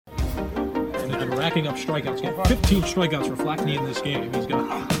racking up strikeouts. Getting 15 strikeouts for Flackney in this game. He's got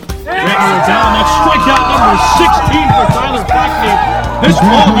Rattler down. That's strikeout number 16 for Tyler Flackney. This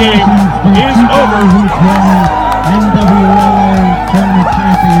ball game is over. NWA Tournament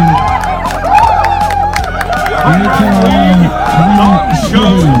Champion. Dog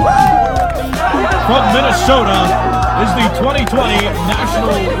Show from Minnesota is the 2020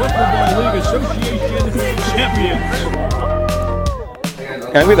 National Wiffle Ball League Association champions.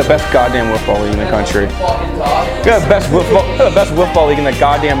 And we're the best goddamn wiffle league in the country. We're the best wiffle league in the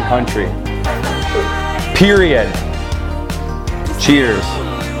goddamn country. Period. Cheers.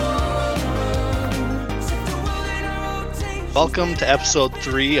 Welcome to episode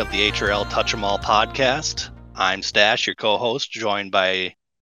 3 of the HRL Touch 'em All podcast. I'm Stache, your co-host, joined by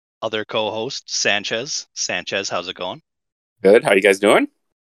other co-host Sanchez. Sanchez, how's it going? Good. How you guys doing?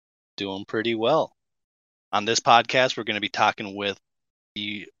 Doing pretty well. On this podcast, we're going to be talking with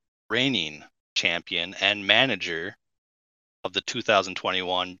the reigning champion and manager of the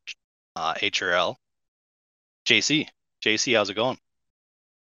 2021 HRL, JC. JC, how's it going?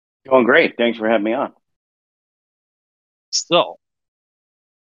 Going great. Thanks for having me on. So,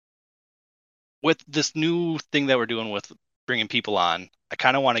 with this new thing that we're doing with bringing people on, I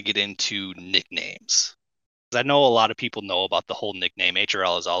kind of want to get into nicknames. Because I know a lot of people know about the whole nickname.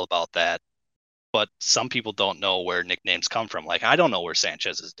 HRL is all about that. But some people don't know where nicknames come from. Like, I don't know where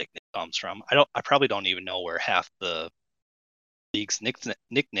Sanchez's nickname comes from. I probably don't even know where half the league's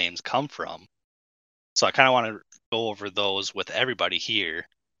nicknames come from. So I kind of want to go over those with everybody here.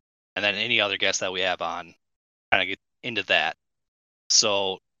 And then any other guests that we have on, kind of get into that.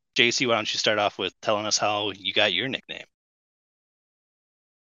 So, JC, why don't you start off with telling us how you got your nickname?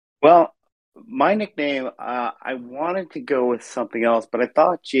 Well, my nickname, I wanted to go with something else, but I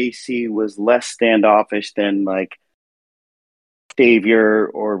thought JC was less standoffish than like Savior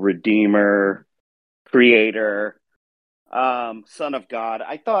or Redeemer, Creator, Son of God.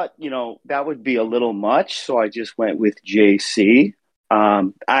 I thought, that would be a little much, so I just went with JC.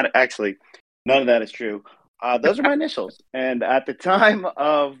 Actually, none of that is true. Those are my initials. And at the time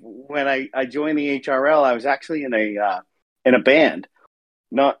of when I joined the HRL, I was actually in a band,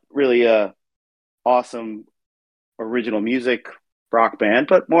 not really a awesome original music rock band,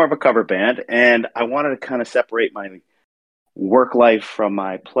 but more of a cover band. And I wanted to kind of separate my work life from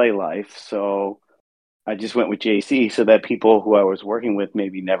my play life. So I just went with JC so that people who I was working with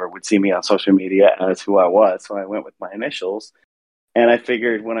maybe never would see me on social media as who I was. So I went with my initials. And I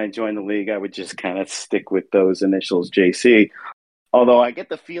figured when I joined the league, I would just kind of stick with those initials, JC. Although I get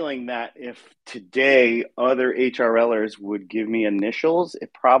the feeling that if today other HRLers would give me initials,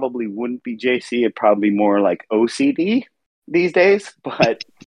 it probably wouldn't be JC. It'd probably be more like OCD these days. But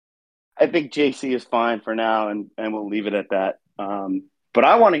I think JC is fine for now, and we'll leave it at that. But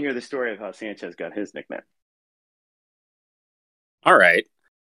I want to hear the story of how Sanchez got his nickname. All right.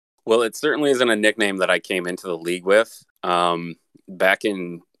 Well, it certainly isn't a nickname that I came into the league with. Back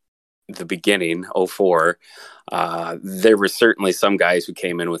in the beginning, 04, there were certainly some guys who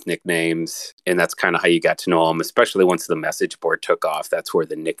came in with nicknames, and that's kind of how you got to know them, especially once the message board took off. That's where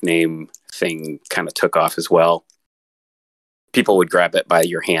the nickname thing kind of took off as well. People would grab it by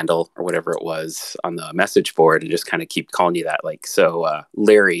your handle or whatever it was on the message board and just kind of keep calling you that. Like, so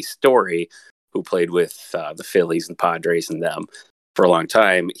Larry Story, who played with the Phillies and Padres and them for a long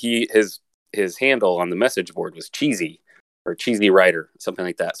time, his handle on the message board was Cheesy, or Cheesy Rider, something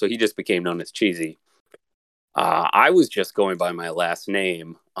like that. So he just became known as Cheesy. I was just going by my last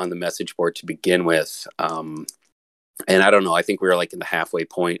name on the message board to begin with. And I don't know, I think we were like in the halfway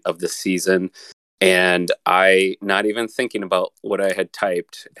point of the season. And I, not even thinking about what I had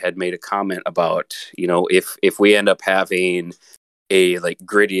typed, had made a comment about, if we end up having a like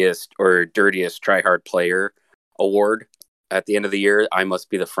grittiest or dirtiest try-hard player award at the end of the year, I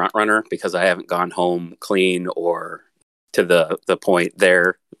must be the front runner because I haven't gone home clean or to the point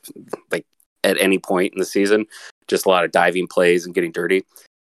there, like at any point in the season. Just a lot of diving plays and getting dirty.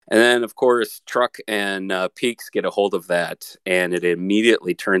 And then, of course, Truck and Peaks get a hold of that, and it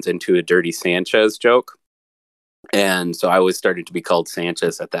immediately turns into a Dirty Sanchez joke. And so I was starting to be called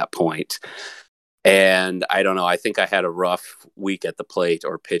Sanchez at that point. And I don't know, I think I had a rough week at the plate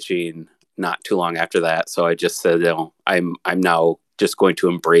or pitching not too long after that. So I just said, I'm now just going to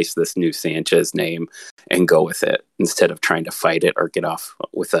embrace this new Sanchez name and go with it instead of trying to fight it or get off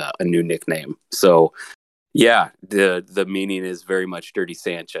with a new nickname. So yeah, the meaning is very much Dirty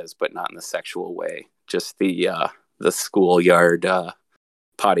Sanchez, but not in the sexual way. Just the schoolyard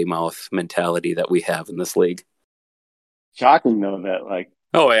potty mouth mentality that we have in this league. Shocking though that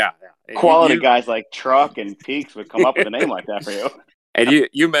oh yeah. quality guys like Truck and Peaks would come up with a name like that for you. And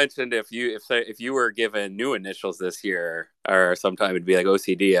you mentioned if you were given new initials this year or sometime it'd be like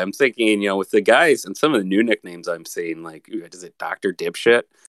OCD. I'm thinking, with the guys and some of the new nicknames I'm seeing, like is it Dr. Dipshit?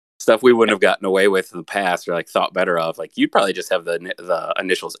 Stuff we wouldn't have gotten away with in the past or like thought better of. Like you'd probably just have the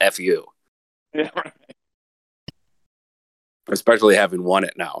initials FU. Yeah, right. Especially having won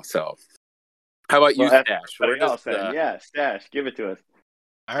it now. So how about you, Stache? Where does Stache, give it to us.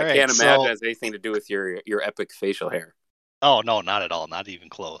 All I right, can't imagine it has anything to do with your epic facial hair. Oh no, not at all, not even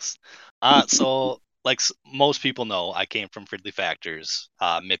close. So like most people know, I came from Fridley Factors,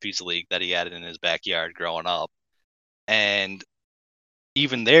 Mippy's league that he had in his backyard growing up, and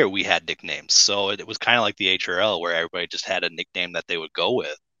even there we had nicknames. So it was kind of like the HRL where everybody just had a nickname that they would go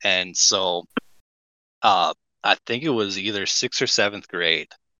with, and so I think it was either 6th or 7th grade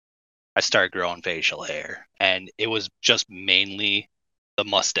I started growing facial hair, and it was just mainly the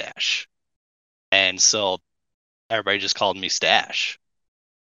mustache, and so everybody just called me Stache.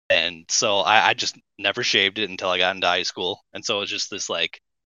 And so I just never shaved it until I got into high school. And so it was just this like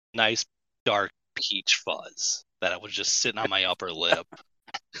nice dark peach fuzz that was just sitting on my upper lip.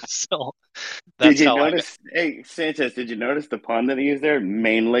 So that's Did you how notice? Hey, Sanchez, did you notice the pun that he used there?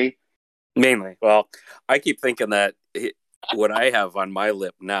 Mainly. Well, I keep thinking that what I have on my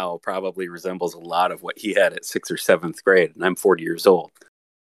lip now probably resembles a lot of what he had at 6th or 7th grade, and I'm 40 years old.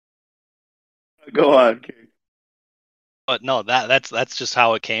 Go on. But no, that's just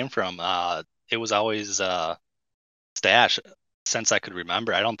how it came from. It was always Stache since I could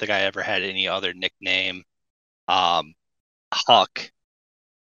remember. I don't think I ever had any other nickname. Huck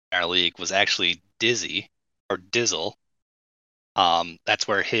in our league was actually Dizzy or Dizzle. That's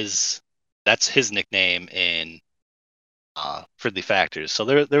his nickname in Fridley Factors. So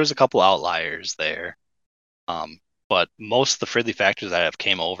there was a couple outliers there. But most of the Fridley Factors that have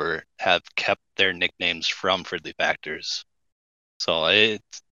came over have kept their nicknames from Fridley Factors. So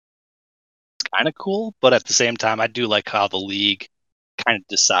it's kind of cool, but at the same time, I do like how the league kind of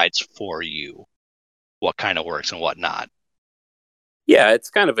decides for you what kind of works and what not. Yeah, it's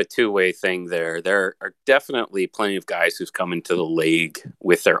kind of a two-way thing there. There are definitely plenty of guys who've come into the league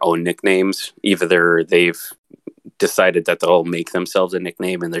with their own nicknames. Either they've decided that they'll make themselves a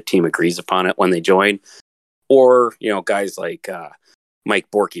nickname and their team agrees upon it when they join, or, guys like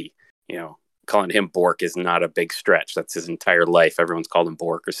Mike Borky, calling him Bork is not a big stretch. That's his entire life. Everyone's called him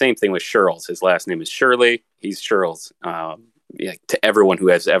Bork. Or same thing with Shirls. His last name is Shirley. He's Shirls. To everyone who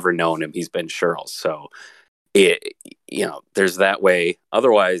has ever known him, he's been Shirls. So there's that way.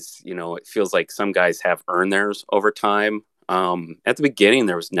 Otherwise, it feels like some guys have earned theirs over time. At the beginning,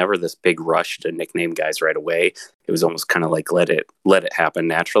 there was never this big rush to nickname guys right away. It was almost kind of like let it happen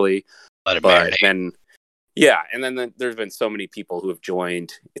naturally. Let it marinate. Then, yeah, and then there's been so many people who have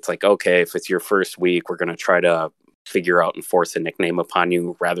joined. It's like, okay, if it's your first week, we're going to try to figure out and force a nickname upon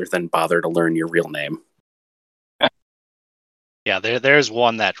you rather than bother to learn your real name. Yeah, there's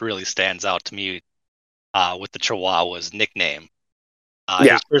one that really stands out to me with the Chihuahua's nickname.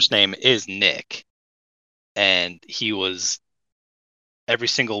 His first name is Nick, and he was every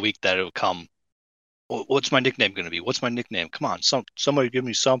single week that it would come, what's my nickname going to be? What's my nickname? Come on, somebody give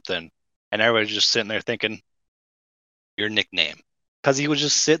me something. And everybody's just sitting there thinking, your nickname. Because he was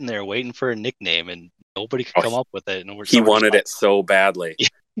just sitting there waiting for a nickname, and nobody could come up with it. And he wanted it so badly.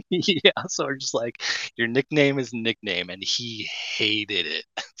 Yeah, so we're just like, your nickname is nickname, and he hated it.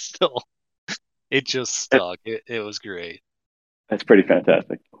 So it just stuck. It was great. That's pretty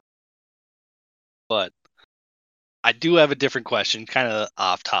fantastic. But I do have a different question, kind of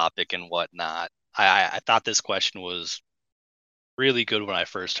off topic and whatnot. I thought this question was really good when I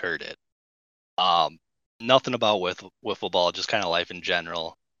first heard it. Nothing about wiffle ball, just kind of life in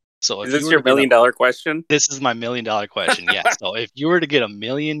general. So is this your $1 million question? This is my $1 million question. Yeah. So if you were to get $1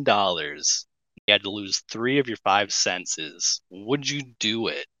 million, you had to lose 3 of your 5 senses. Would you do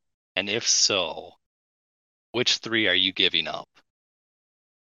it? And if so, which 3 are you giving up?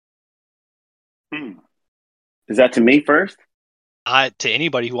 Is that to me first? To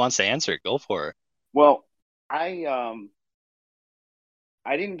anybody who wants to answer it, go for it. Well,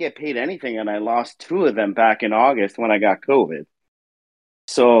 I didn't get paid anything, and I lost 2 of them back in August when I got COVID.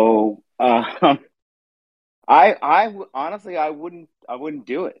 So I honestly I wouldn't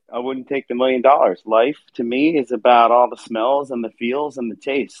do it. I wouldn't take the $1 million. Life to me is about all the smells and the feels and the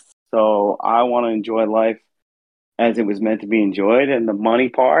tastes. So I want to enjoy life as it was meant to be enjoyed, and the money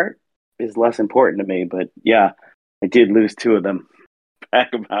part is less important to me. But yeah, I did lose 2 of them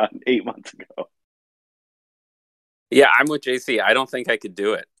back about 8 months ago. Yeah, I'm with JC. I don't think I could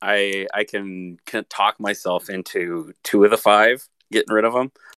do it. I can talk myself into 2 of the 5, getting rid of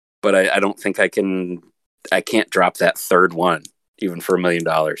them, but I don't think I can. I can't drop that 3rd one. even for $1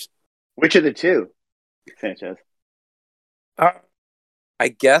 million. Which of the two, Sanchez? I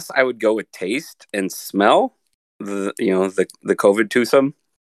guess I would go with taste and smell, the COVID twosome.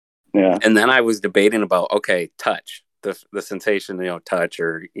 Yeah. And then I was debating about, okay, touch, the sensation, touch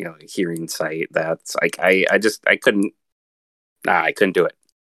or, hearing, sight. That's like, I couldn't do it.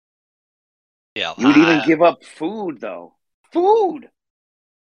 Yeah. You'd even give up food, though. Food.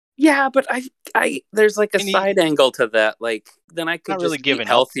 Yeah, but I there's like a side angle to that. Like, then I could Not really just giving eat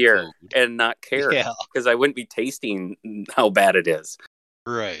healthier up food. and not care because I wouldn't be tasting how bad it is.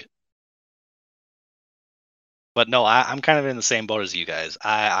 Right. But no, I'm kind of in the same boat as you guys.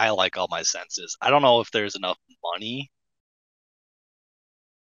 I like all my senses. I don't know if there's enough money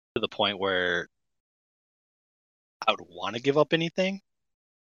to the point where I would want to give up anything.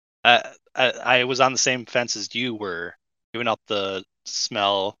 I was on the same fence as you were, giving up the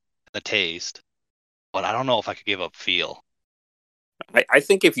smell and the taste, but I don't know if I could give up feel. I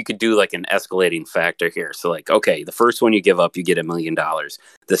think if you could do like an escalating factor here. So like, okay, the first one you give up, you get $1 million.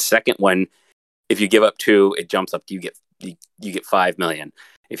 The second one, if you give up 2, it jumps up. You get 5 million.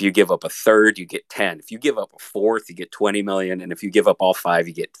 If you give up a third, you get 10. If you give up a fourth, you get 20 million. And if you give up all 5,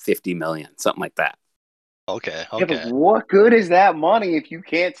 you get 50 million. Something like that. Okay. Yeah, but what good is that money if you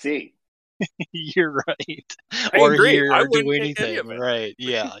can't see? You're right. I Or agree. hear I or do wouldn't take any anything. of it. Right.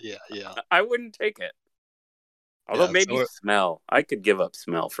 Yeah. I wouldn't take it. Although maybe smell. I could give up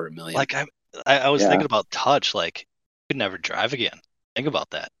smell for $1 million. Like I was thinking about touch. Like, you could never drive again. Think about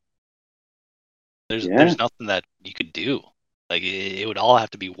that. There's nothing that you could do. Like, it would all have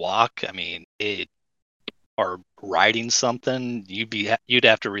to be walk. I mean, or riding something. You'd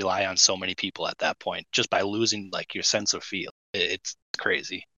have to rely on so many people at that point just by losing like your sense of feel. It's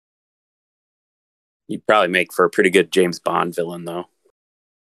crazy. You'd probably make for a pretty good James Bond villain, though.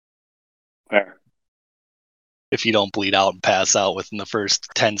 Fair. If you don't bleed out and pass out within the first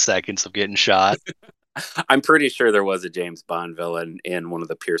 10 seconds of getting shot. I'm pretty sure there was a James Bond villain in one of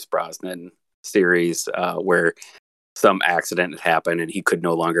the Pierce Brosnan series where some accident had happened and he could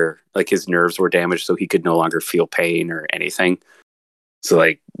no longer, like, his nerves were damaged, so he could no longer feel pain or anything. So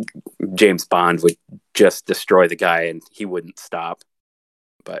like James Bond would just destroy the guy and he wouldn't stop.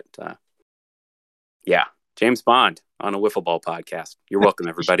 But yeah, James Bond on a Wiffle Ball podcast. You're welcome,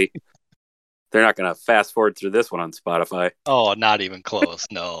 everybody. They're not going to fast forward through this one on Spotify. Oh, not even close.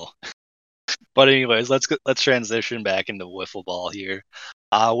 No. But anyways, let's transition back into Wiffle Ball here.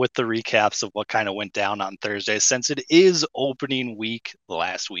 With the recaps of what kind of went down on Thursday, since it is opening week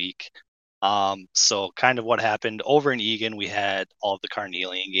last week. So kind of what happened over in Egan, we had all of the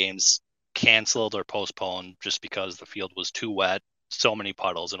Carnelian games canceled or postponed just because the field was too wet, so many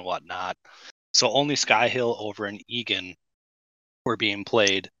puddles and whatnot. So only Sky Hill over in Egan were being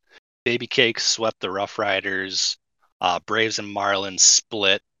played. Baby Cakes swept the Rough Riders. Braves and Marlins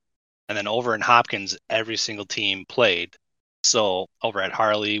split. And then over in Hopkins, every single team played. So over at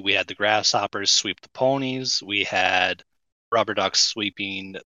Harley, we had the Grasshoppers sweep the Ponies. We had Rubber Ducks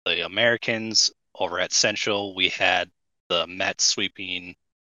sweeping the Americans. Over at Central, we had the Mets sweeping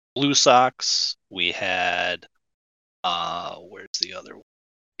Blue Sox. We had, where's the other one?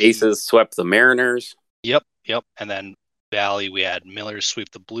 Aces swept the Mariners. Yep. And then Valley, we had Millers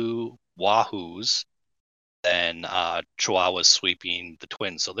sweep the Blue Wahoos. Then Chihuahua sweeping the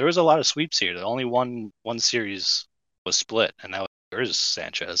Twins. So there was a lot of sweeps here. The only one series was split, and that was yours,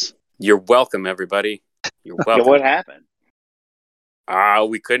 Sanchez. You're welcome, everybody. You're welcome. Yeah, what happened?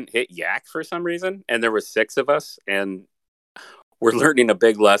 We couldn't hit yak for some reason, and there were 6 of us, and we're learning a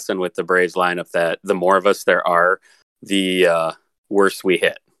big lesson with the Braves lineup that the more of us there are, the worse we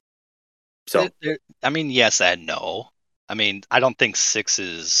hit. So, I mean, yes and no. I mean, I don't think 6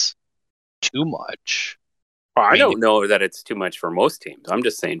 is too much. I don't know that it's too much for most teams. I'm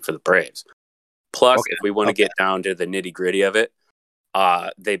just saying for the Braves. Plus, if we want to get down to the nitty gritty of it,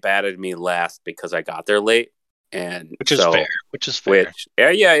 they batted me last because I got there late, and which is fair.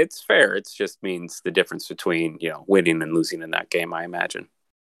 Yeah, it's fair. It just means the difference between winning and losing in that game. I imagine.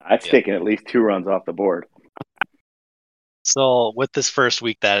 I'd taken at least 2 runs off the board. So with this first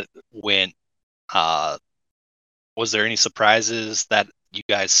week that went, was there any surprises that you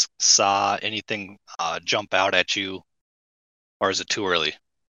guys saw? Anything jump out at you, or is it too early?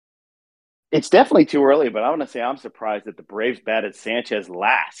 It's definitely too early, but I want to say I'm surprised that the Braves batted Sanchez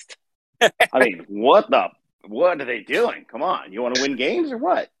last. I mean, what are they doing? Come on, you want to win games or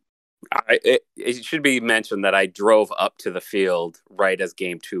what? It should be mentioned that I drove up to the field right as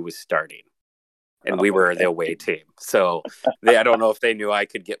game 2 was starting, and we were the away team. So I don't know if they knew I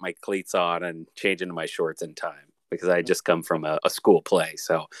could get my cleats on and change into my shorts in time, because I just come from a school play.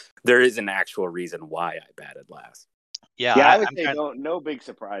 So there is an actual reason why I batted last. Yeah, Yeah, I would I'm say kind no big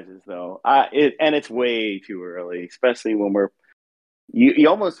surprises though. And it's way too early, especially when you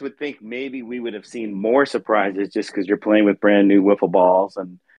almost would think maybe we would have seen more surprises just because you're playing with brand new wiffle balls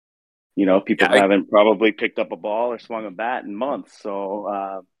and people Yeah, haven't probably picked up a ball or swung a bat in months. So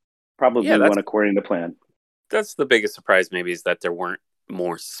yeah, probably went according to plan. that's the biggest surprise maybe is that there weren't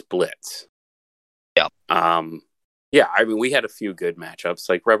more splits. Yeah. Yeah, I mean, we had a few good matchups,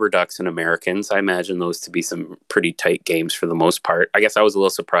 like Rubber Ducks and Americans. I imagine those to be some pretty tight games for the most part. I guess I was a little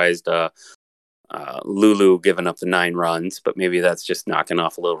surprised Lulu giving up the 9 runs, but maybe that's just knocking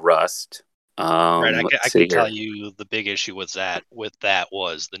off a little rust. right. I Let's can see tell here. you the big issue with that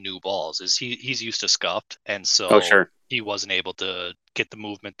was the new balls. Is he's used to scuffed, and Oh, so sure. he wasn't able to get the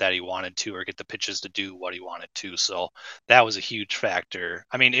movement that he wanted to, or get the pitches to do what he wanted to. So that was a huge factor.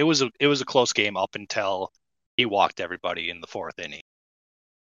 I mean, it was a close game up until he walked everybody in the 4th inning.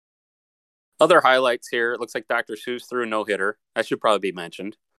 Other highlights here. It looks like Dr. Seuss threw a no-hitter. That should probably be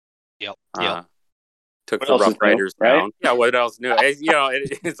mentioned. Yep. Took What the else Rough is new, Riders right? down. Yeah, what else new?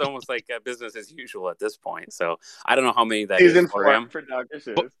 It's almost like business as usual at this point. So I don't know how many that Season is for 4 him. for Dr.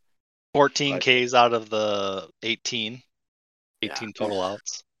 Seuss. 14 Ks out of the 18 total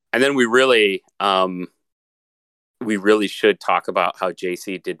outs. And then we really should talk about how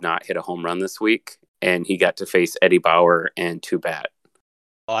JC did not hit a home run this week, and he got to face Eddie Bauer and Two-Bat.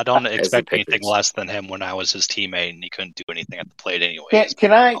 Well, I don't as the expect anything pitchers. less than him when I was his teammate, and he couldn't do anything at the plate anyways.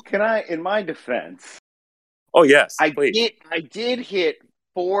 Can I, in my defense, Oh, yes, I please. did hit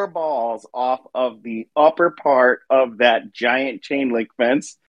 4 balls off of the upper part of that giant chain link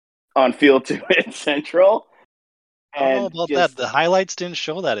fence on field 2 at Central. I don't know And about just, that. The highlights didn't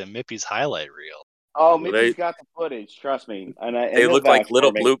show that in Mippy's highlight reel. oh, Well, Mippy's got the footage. Trust me, and They he'll look like vouch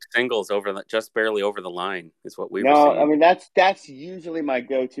little for me. bloop singles just barely over the line is what we were No, seeing. I mean that's usually my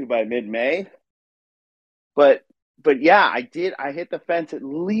go-to by mid-May. But yeah, I hit the fence at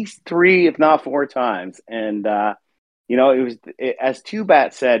least 3, if not 4 times, and as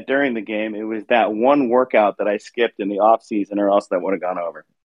Two-Bat said during the game, it was that one workout that I skipped in the off season, or else that would have gone over.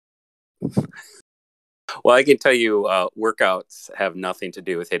 Well, I can tell you, workouts have nothing to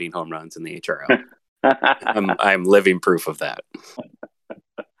do with hitting home runs in the HRL. I'm living proof of that.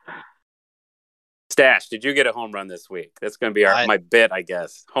 Stache, did you get a home run this week? That's going to be my bit, I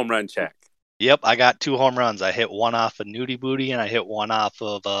guess. Home run check. Yep, I got 2 home runs. I hit one off of Nudie Booty, and I hit one off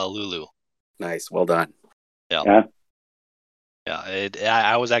of Lulu. Nice, well done. Yeah.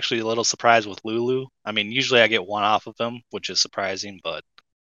 I was actually a little surprised with Lulu. I mean, usually I get one off of him, which is surprising, but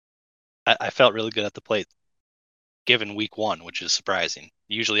I felt really good at the plate given week 1, which is surprising.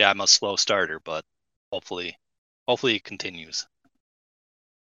 Usually I'm a slow starter, but hopefully it continues.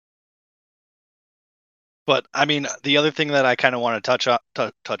 But I mean, the other thing that I kind of want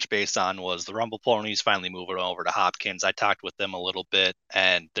to touch base on was the Rumble Ponies finally moving over to Hopkins. I talked with them a little bit,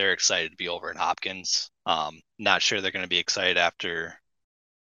 and they're excited to be over in Hopkins. Not sure they're going to be excited after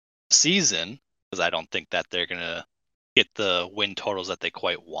season, because I don't think that they're going to get the win totals that they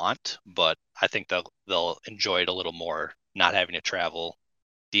quite want. But I think they'll enjoy it a little more, not having to travel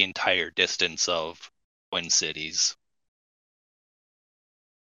the entire distance of Twin Cities.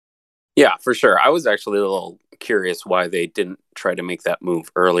 Yeah, for sure. I was actually a little curious why they didn't try to make that move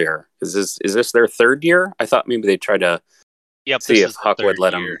earlier. Is this their 3rd year? I thought maybe they'd try to see if Huck would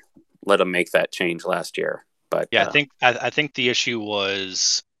let them make that change last year. But yeah, I think the issue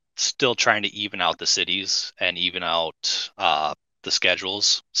was still trying to even out the cities and even out the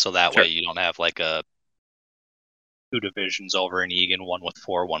schedules, so that way you don't have like 2 divisions over in Egan, one with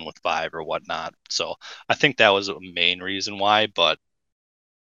 4, one with 5, or whatnot. So I think that was a main reason why. But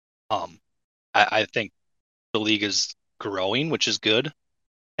I think the league is growing, which is good,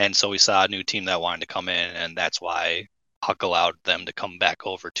 and so we saw a new team that wanted to come in, and that's why Huck allowed them to come back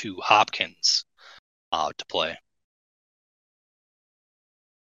over to Hopkins to play.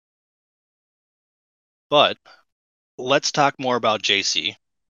 But let's talk more about JC.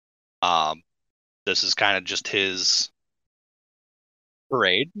 This is kind of just his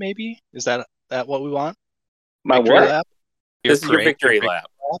parade, maybe? Is that what we want? My victory what? lap? this is your victory lap.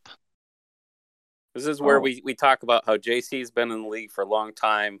 This is where we talk about how JC's been in the league for a long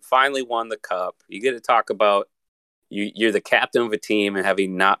time, finally won the cup. You get to talk about you're the captain of a team, and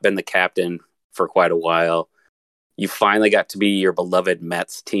having not been the captain for quite a while, you finally got to be your beloved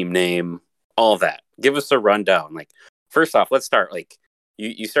Mets team name, all that. Give us a rundown. Like, first off, let's start. Like,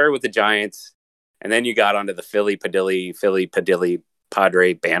 you started with the Giants, and then you got onto the Philly Padilly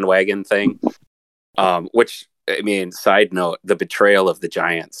Padre bandwagon thing, which, I mean, side note, the betrayal of the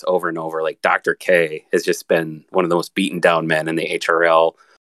Giants over and over. Like, Dr. K has just been one of the most beaten down men in the HRL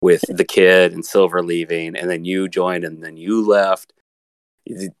with the kid and Silver leaving, and then you joined, and then you left.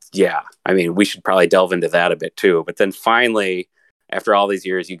 Yeah, I mean, we should probably delve into that a bit too. But then finally, after all these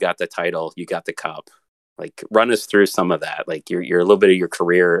years, you got the title, you got the cup. Like, run us through some of that, like your a little bit of your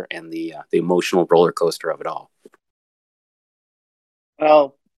career and the emotional roller coaster of it all.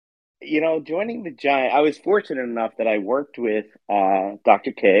 Well, joining the Giant, I was fortunate enough that I worked with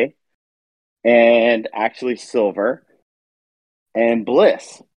Dr. K and actually Silver and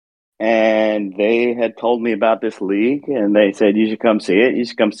Bliss. And they had told me about this league, and they said, you should come see it. You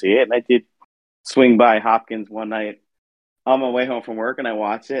should come see it. And I did swing by Hopkins one night on my way home from work, and I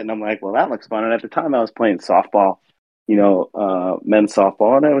watched it, and I'm like, well, that looks fun. And at the time, I was playing softball, men's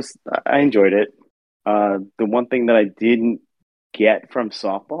softball, and I enjoyed it. The one thing that I didn't get from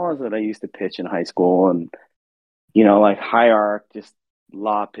softball is that I used to pitch in high school, and like high arc, just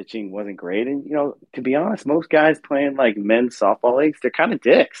lob pitching wasn't great. And to be honest, most guys playing like men's softball leagues, they're kind of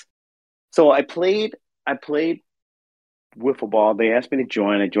dicks. So I played wiffle ball. They asked me to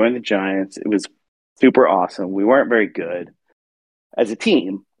join. I joined the Giants. It was super awesome. We weren't very good as a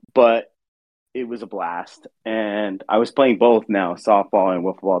team, but it was a blast. And I was playing both now, softball and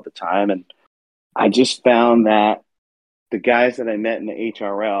wiffle ball at the time. And I just found that the guys that I met in the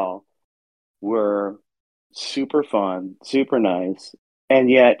HRL were super fun, super nice, and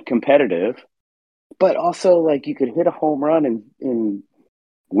yet competitive. But also, like, you could hit a home run in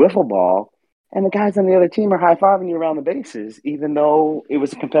wiffle ball, and the guys on the other team are high-fiving you around the bases, even though it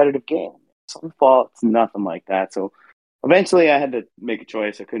was a competitive game. Softball, it's nothing like that. So eventually I had to make a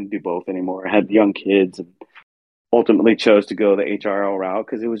choice. I couldn't do both anymore. I had young kids and ultimately chose to go the HRL route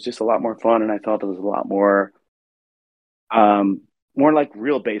because it was just a lot more fun, and I thought it was a lot more like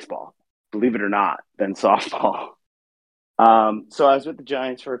real baseball, believe it or not, than softball. So I was with the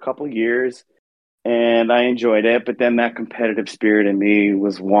Giants for a couple of years, and I enjoyed it, but then that competitive spirit in me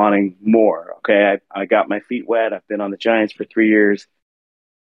was wanting more. Okay, I got my feet wet. I've been on the Giants for 3 years.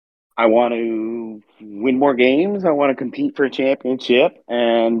 I want to win more games. I want to compete for a championship.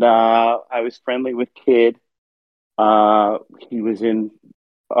 And I was friendly with Kid. He was in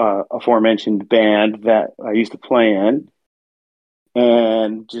aforementioned band that I used to play in.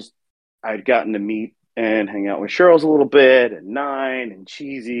 And just I'd gotten to meet and hang out with Cheryl's a little bit, and Nine and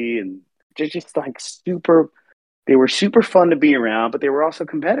Cheesy, and they're just like they were super fun to be around, but they were also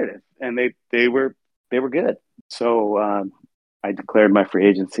competitive, and they were good. So I declared my free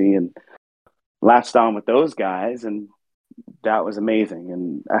agency and latched on with those guys, and that was amazing.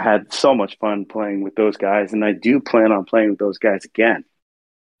 And I had so much fun playing with those guys, and I do plan on playing with those guys again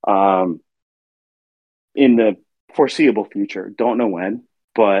in the foreseeable future. Don't know when,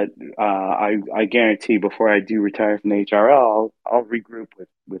 but I guarantee before I do retire from the HRL, I'll regroup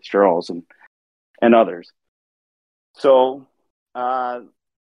with Charles and others. So that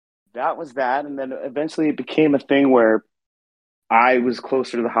was that. And then eventually it became a thing where I was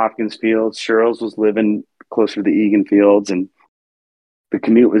closer to the Hopkins fields. Charles was living closer to the Egan fields, and the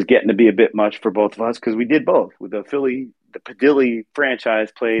commute was getting to be a bit much for both of us because we did both. With the Padilli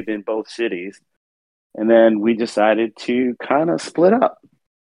franchise played in both cities. And then we decided to kind of split up.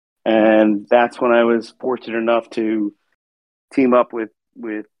 And that's when I was fortunate enough to team up with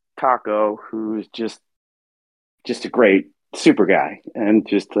Taco, who's just a great super guy and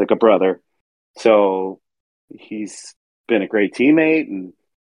just like a brother. So he's been a great teammate, and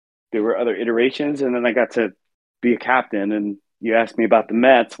there were other iterations. And then I got to be a captain, and you asked me about the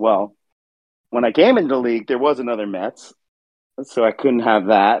Mets. Well, when I came into the league, there was another Mets, so I couldn't have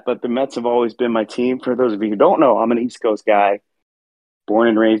that. But the Mets have always been my team. For those of you who don't know, I'm an East Coast guy, born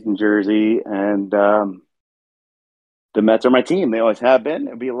and raised in Jersey, and the Mets are my team. They always have been.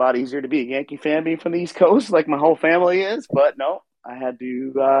 It'd be a lot easier to be a Yankee fan being from the East Coast, like my whole family is. But no, I had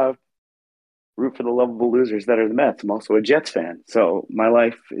to root for the lovable losers that are the Mets. I'm also a Jets fan, so my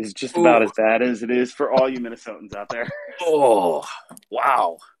life is just about as bad as it is for all you Minnesotans out there. Oh,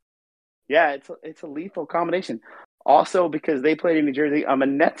 wow. Yeah, it's a lethal combination. Also, because they played in New Jersey, I'm a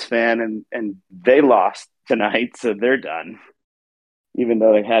Nets fan, and they lost tonight, so they're done, even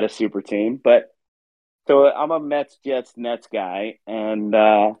though they had a super team. But so I'm a Mets, Jets, Nets guy, and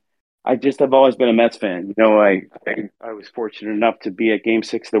I just have always been a Mets fan. I was fortunate enough to be at Game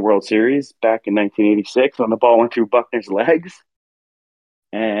 6 of the World Series back in 1986 when the ball went through Buckner's legs.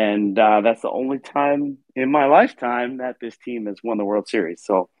 And that's the only time in my lifetime that this team has won the World Series.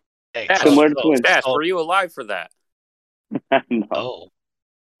 So, similar to Twins. Stache, were you alive for that? No. Oh,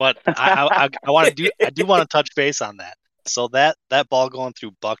 but I do want to touch base on that. So that ball going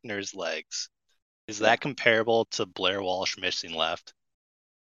through Buckner's legs, is that comparable to Blair Walsh missing left?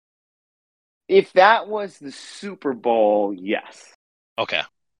 If that was the Super Bowl, yes. Okay.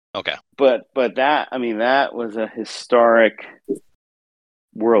 Okay. But that, I mean, that was a historic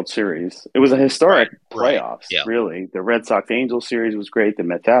World Series. It was a historic Right. playoffs, Yeah. really. The Red Sox Angels series was great. The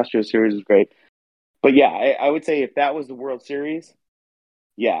Mets Astros series was great. But yeah, I would say if that was the World Series,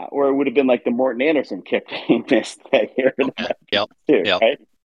 yeah, or it would have been like the Morton Anderson kick he missed that year. Okay. Yep. Too, Yep. right?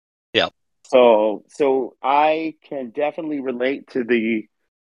 Yep. So I can definitely relate to the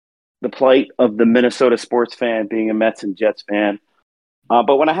plight of the Minnesota sports fan being a Mets and Jets fan.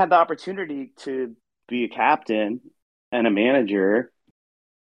 But when I had the opportunity to be a captain and a manager,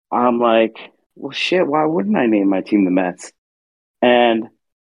 I'm like, well, shit, why wouldn't I name my team the Mets? And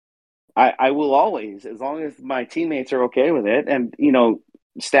I will always, as long as my teammates are okay with it. And,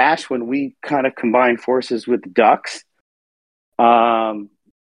 Stache, when we kind of combined forces with the Ducks,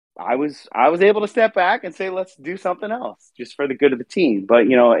 I was able to step back and say, let's do something else just for the good of the team. But,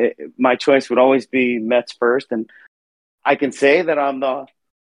 my choice would always be Mets first. And I can say that I'm the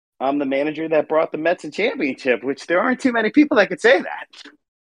manager that brought the Mets a championship, which there aren't too many people that could say that.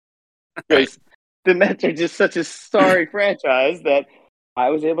 Because the Mets are just such a sorry franchise that I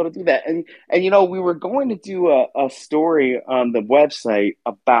was able to do that. And we were going to do a story on the website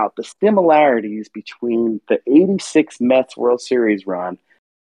about the similarities between the 86 Mets World Series run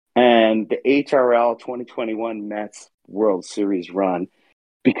and the HRL 2021 Mets World Series run,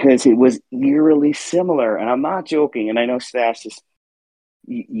 because it was eerily similar. And I'm not joking. And I know Stash is,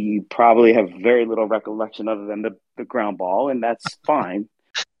 you probably have very little recollection other than the ground ball, and that's fine.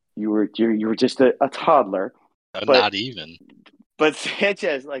 You were just a toddler. Not even. But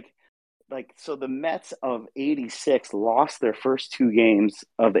Sanchez, so the Mets of '86 lost their first two games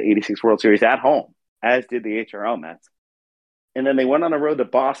of the '86 World Series at home, as did the HRL Mets. And then they went on the road to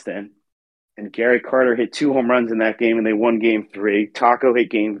Boston, and Gary Carter hit 2 home runs in that game, and they won Game 3. Taco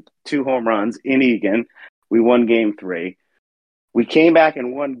hit 2 home runs in Egan. We won Game 3. We came back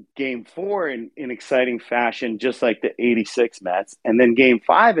and won Game 4 in exciting fashion, just like the '86 Mets. And then Game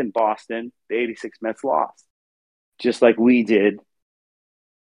 5 in Boston, the '86 Mets lost, just like we did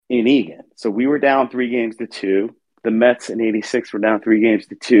in Egan. So we were down 3-2. The Mets in '86 were down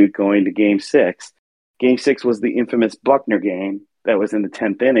 3-2 going to Game 6. Game 6 was the infamous Buckner game that was in the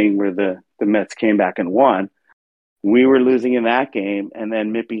 10th inning where the Mets came back and won. We were losing in that game, and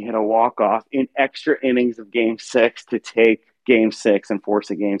then Mippy hit a walk-off in extra innings of Game 6 to take Game 6 and force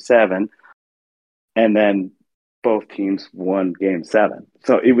a Game 7. And then both teams won Game 7.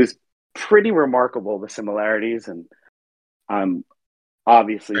 So it was pretty remarkable, the similarities, and I'm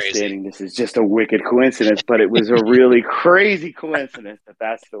obviously stating this is just a wicked coincidence, but it was a really crazy coincidence that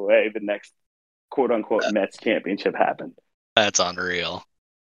that's the way the next quote-unquote Mets championship happened. That's unreal.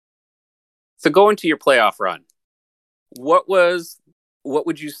 So going to your playoff run, what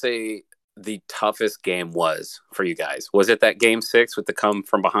would you say the toughest game was for you guys? Was it that Game 6 with the come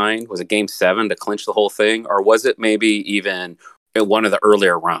from behind? Was it Game 7 to clinch the whole thing? Or was it maybe even one of the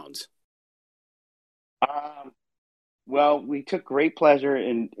earlier rounds? Well, we took great pleasure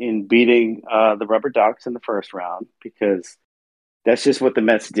in beating the Rubber Ducks in the first round, because that's just what the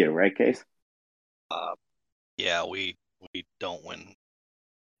Mets do, right, Case? Yeah, we don't win.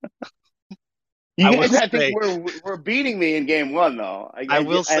 You guys, I think we're beating me in Game 1, though. I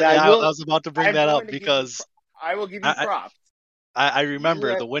was about to bring that up because I will give you props. I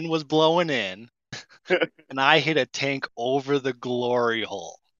remember the wind was blowing in, and I hit a tank over the glory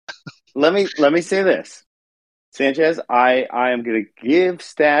hole. Let me say this, Sanchez. I am going to give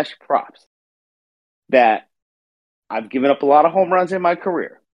Stache props that I've given up a lot of home runs in my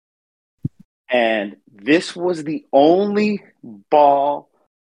career, and this was the only ball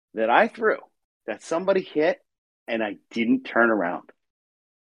that I threw that somebody hit and I didn't turn around.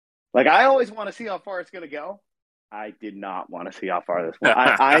 Like, I always want to see how far it's going to go. I did not want to see how far this one.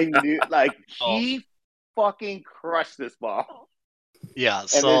 I knew, he fucking crushed this ball. Yeah, and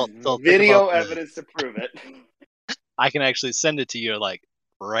so video evidence to prove it. I can actually send it to you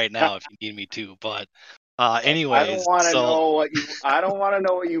right now if you need me to. But anyways, I don't want to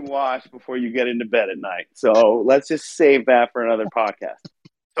know what you watch before you get into bed at night. So let's just save that for another podcast.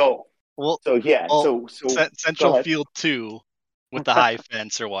 Central Field 2 with the high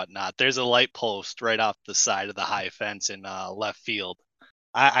fence or whatnot. There's a light post right off the side of the high fence in left field.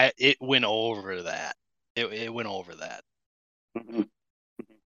 It went over that. It went over that. Mm-hmm.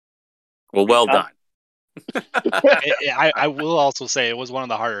 Well, well done. I will also say it was one of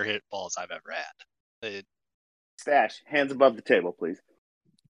the harder hit balls I've ever had. Stache, hands above the table, please.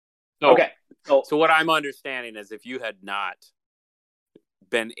 Okay. So what I'm understanding is if you had not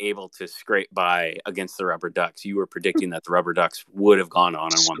been able to scrape by against the Rubber Ducks, you were predicting that the Rubber Ducks would have gone on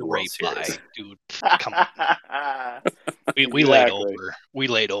and won the World Series. Dude, come on. We laid Exactly. over. We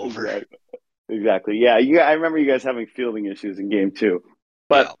laid over. Exactly. Yeah, I remember you guys having fielding issues in game 2.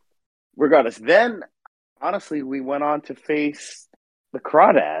 But Yeah. regardless, then honestly, we went on to face the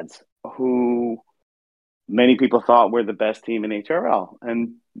Crawdads, who many people thought were the best team in HRL,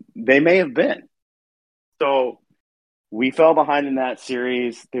 and they may have been. So we fell behind in that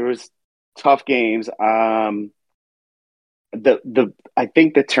series. There was tough games. I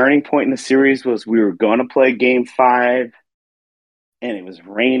think the turning point in the series was we were going to play game 5, and it was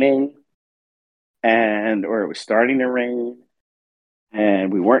raining, or it was starting to rain,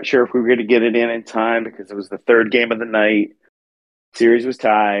 and we weren't sure if we were going to get it in time because it was the third game of the night. Series was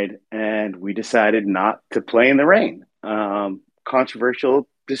tied, and we decided not to play in the rain. Controversial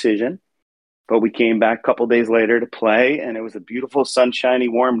decision, but we came back a couple days later to play, and it was a beautiful, sunshiny,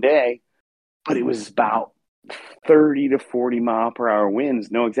 warm day, but it was about 30 to 40 mile per hour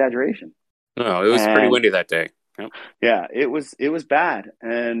winds, no exaggeration. No, it was pretty windy that day. Yep. Yeah, it was bad,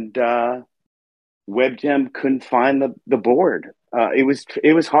 and WebGem couldn't find the board.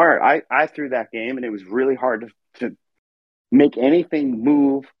 It was hard. I threw that game, and it was really hard to make anything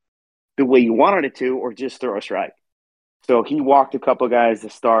move the way you wanted it to, or just throw a strike. So he walked a couple guys to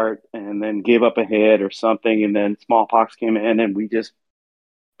start, and then gave up a hit or something, and then smallpox came in, and we just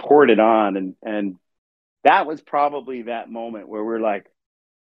poured it on, and that was probably that moment where we're like,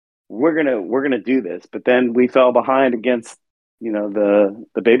 we're gonna do this. But then we fell behind against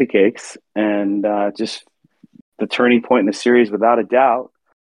the baby cakes, and just the turning point in the series, without a doubt,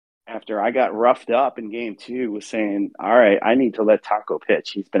 after I got roughed up in game 2, was saying, all right, I need to let Taco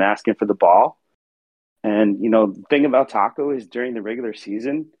pitch. He's been asking for the ball. And, the thing about Taco is during the regular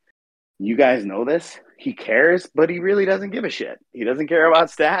season, you guys know this, he cares, but he really doesn't give a shit. He doesn't care about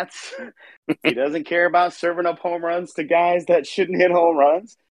stats. He doesn't care about serving up home runs to guys that shouldn't hit home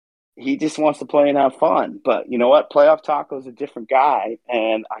runs. He just wants to play and have fun. But you know what? Playoff Taco's a different guy.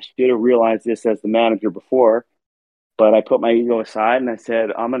 And I should have realized this as the manager before. But I put my ego aside and I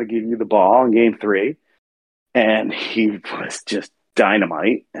said, I'm going to give you the ball in game 3. And he was just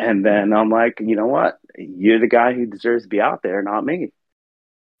dynamite. And then I'm like, you know what? You're the guy who deserves to be out there, not me.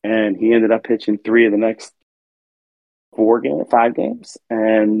 And he ended up pitching 3 of the next 5 games.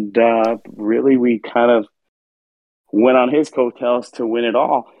 And really, we kind of went on his coattails to win it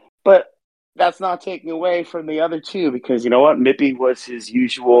all. But that's not taking away from the other 2, because you know what? Mippy was his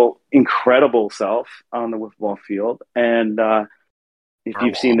usual incredible self on the wiffle field. And if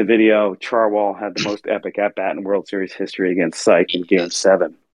you've seen the video, Charwal had the most epic at-bat in World Series history against Psych in Game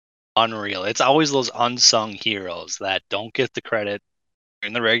 7. Unreal. It's always those unsung heroes that don't get the credit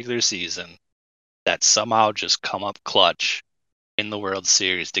in the regular season that somehow just come up clutch in the World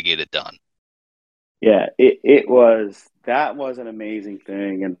Series to get it done. Yeah, that was an amazing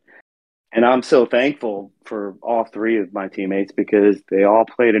thing. And I'm so thankful for all 3 of my teammates, because they all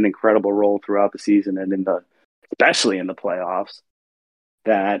played an incredible role throughout the season, and especially in the playoffs,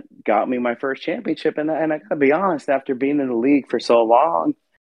 that got me my first championship. And I gotta be honest, after being in the league for so long,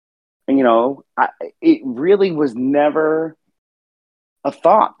 and it really was never a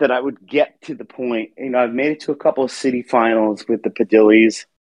thought that I would get to the point. I've made it to a couple of city finals with the Padilles,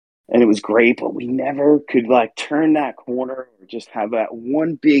 and it was great, but we never could turn that corner or just have that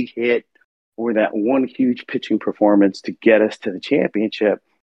one big hit or that one huge pitching performance to get us to the championship.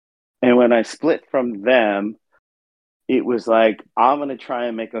 And when I split from them, it was like, I'm going to try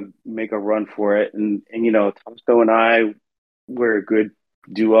and make a run for it. And Tomsko and I were a good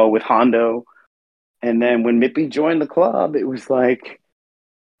duo with Hondo. And then when Mippy joined the club, it was like,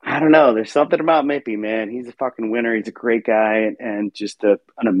 I don't know. There's something about Mippy, man. He's a fucking winner. He's a great guy and just an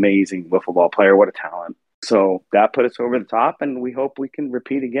amazing wiffle ball player. What a talent. So that put us over the top, and we hope we can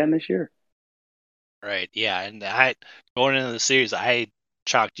repeat again this year. Right. Yeah. And going into the series, I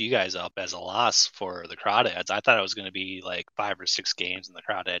chalked you guys up as a loss for the Crawdads. I thought it was going to be like 5 or 6 games and the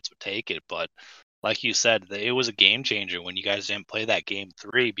Crawdads would take it. But like you said, it was a game changer when you guys didn't play that game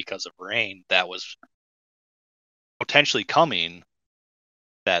 3 because of rain that was potentially coming,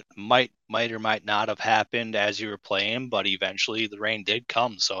 that might or might not have happened as you were playing, but eventually the rain did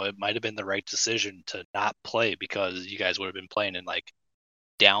come. So it might have been the right decision to not play, because you guys would have been playing in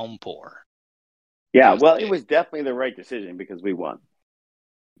downpour. Yeah, well, it was definitely the right decision because we won.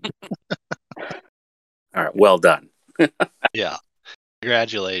 All right, well done. Yeah.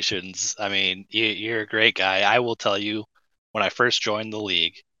 Congratulations. I mean, you're a great guy. I will tell you, when I first joined the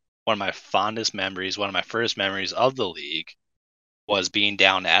league, one of my fondest memories, one of my first memories of the league was being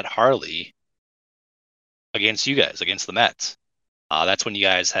down at Harley against you guys, against the Mets. That's when you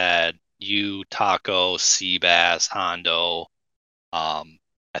guys had Taco, Seabass, Hondo.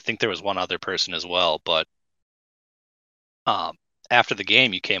 I think there was one other person as well, but after the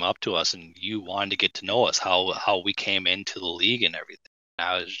game, you came up to us and you wanted to get to know us, how we came into the league and everything. And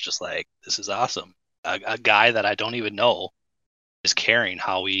I was just like, this is awesome. A guy that I don't even know is caring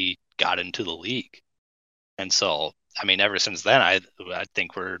how we got into the league. And so, I mean, ever since then, I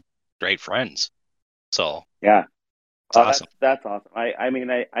think we're great friends. So Yeah. it's awesome. That's awesome. I mean,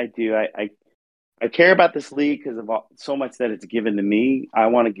 I do. I care about this league because of so much that it's given to me. I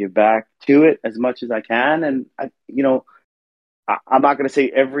want to give back to it as much as I can. And, I'm not going to say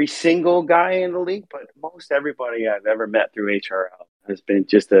every single guy in the league, but most everybody I've ever met through HRL has been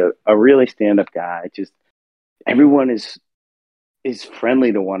just a really stand-up guy. Just everyone is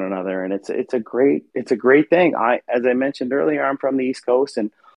friendly to one another, and it's a great thing. As I mentioned earlier, I'm from the East Coast,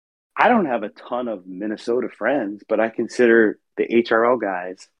 and I don't have a ton of Minnesota friends, but I consider the HRL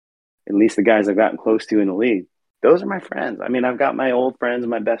guys, at least the guys I've gotten close to in the league, those are my friends. I mean, I've got my old friends,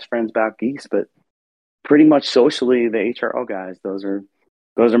 my best friends back east, but pretty much socially, the HRL guys, those are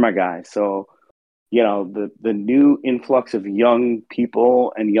my guys. So, the new influx of young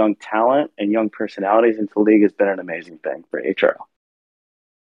people and young talent and young personalities into the league has been an amazing thing for HRL.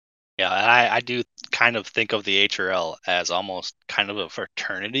 Yeah, I do kind of think of the HRL as almost kind of a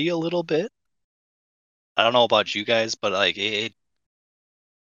fraternity a little bit. I don't know about you guys, but like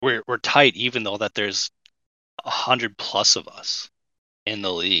we're tight, even though that there's 100+ of us in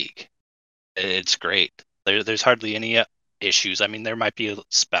the league. It's great. There's hardly any issues. I mean, there might be a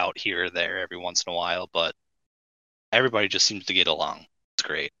spout here or there every once in a while, but everybody just seems to get along. It's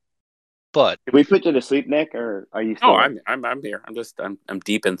great. But did we put you to sleep, Nick, or are you still? Oh, I'm here. I'm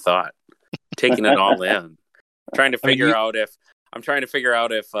deep in thought, taking it all in, trying to figure out if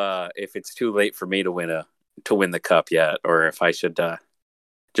it's too late for me to win the cup yet, or if I should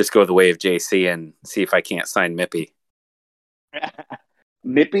just go the way of JC and see if I can't sign Mippy.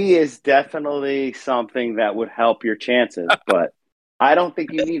 Mippy is definitely something that would help your chances, but I don't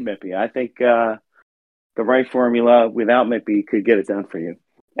think you need Mippy. I think the right formula without Mippy could get it done for you.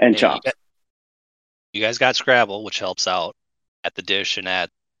 And Chops. You guys got Scrabble, which helps out at the dish and at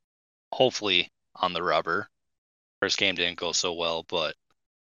hopefully on the rubber. First game didn't go so well, but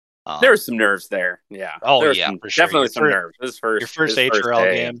there was some nerves there. Yeah. Oh yeah, for sure. Definitely some nerves. Your first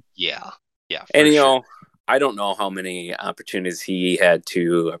HRL game. Yeah. And I don't know how many opportunities he had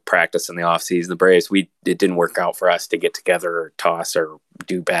to practice in the offseason. The Braves, it didn't work out for us to get together or toss or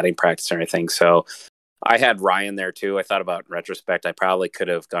do batting practice or anything. So I had Ryan there too. I thought about in retrospect, I probably could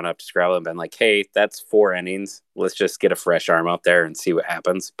have gone up to Scrabble and been like, hey, that's 4 innings. Let's just get a fresh arm out there and see what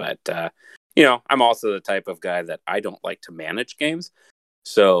happens. But, I'm also the type of guy that I don't like to manage games.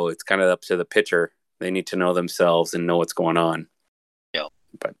 So it's kind of up to the pitcher. They need to know themselves and know what's going on. Yeah.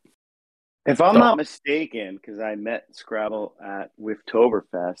 But if I'm not mistaken, because I met Scrabble at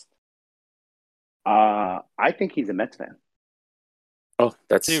Wiftoberfest, I think he's a Mets fan. Oh,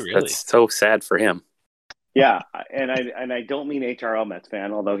 that's so sad for him. Yeah, and I don't mean HRL Mets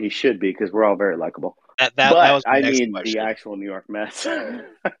fan, although he should be because we're all very likable. That was my next mean question. The actual New York Mets.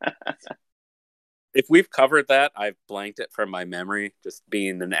 If we've covered that, I've blanked it from my memory, just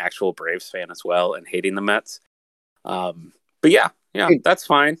being an actual Braves fan as well and hating the Mets. But yeah, that's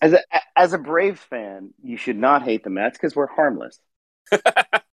fine. As a Braves fan, you should not hate the Mets because we're harmless.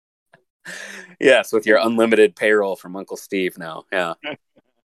 Yes, with your unlimited payroll from Uncle Steve now. Yeah.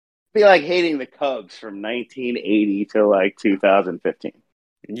 Be like hating the Cubs from 1980 to like 2015.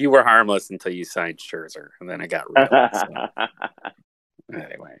 You were harmless until you signed Scherzer, and then I got real. So.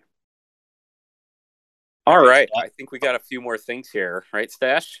 Anyway. All right. I think we got a few more things here, right,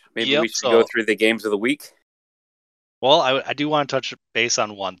 Stache? Maybe we should go through the games of the week. Well, I do want to touch base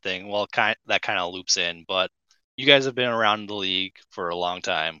on one thing. Well, that kind of loops in, but you guys have been around the league for a long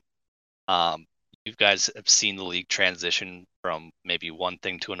time. You guys have seen the league transition from maybe one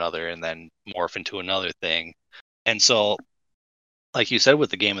thing to another and then morph into another thing. And so, like you said,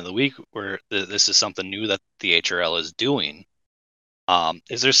 with the game of the week, where this is something new that the HRL is doing,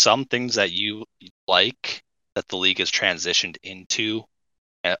 is there some things that you like that the league has transitioned into,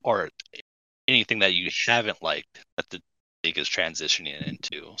 or anything that you haven't liked that the league is transitioning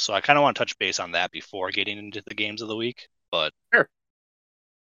into? So I kind of want to touch base on that before getting into the games of the week, but sure.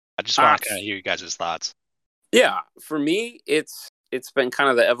 I just want to kind of hear you guys' thoughts. Yeah, for me, it's been kind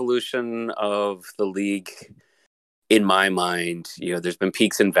of the evolution of the league in my mind. There's been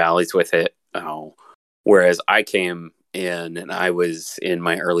peaks and valleys with it. Whereas I came in and I was in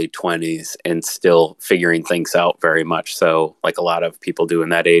my early 20s and still figuring things out very much so, like a lot of people do in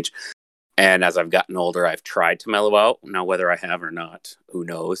that age. And as I've gotten older, I've tried to mellow out. Now, whether I have or not, who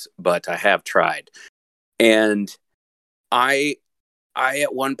knows? But I have tried. And I I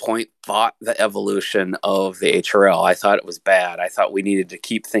at one point thought the evolution of the HRL, I thought it was bad. I thought we needed to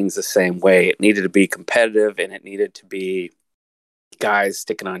keep things the same way. It needed to be competitive, and it needed to be guys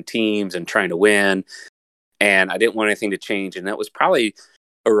sticking on teams and trying to win. And I didn't want anything to change. And that was probably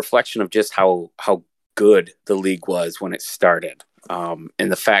a reflection of just how good the league was when it started. And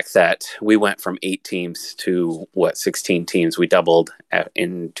the fact that we went from 8 teams to 16 teams, we doubled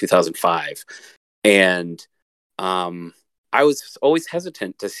in 2005. And I was always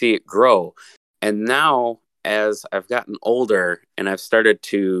hesitant to see it grow. And now, as I've gotten older and I've started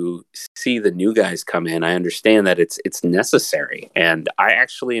to see the new guys come in, I understand that it's necessary. And I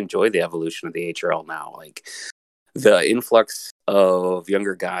actually enjoy the evolution of the HRL now. Like the influx of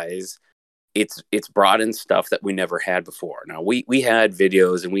younger guys, it's brought in stuff that we never had before. Now we had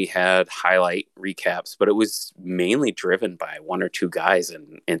videos and we had highlight recaps, but it was mainly driven by 1 or 2 guys.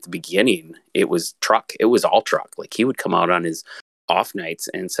 And at the beginning, it was truck. It was all truck. Like he would come out on his off nights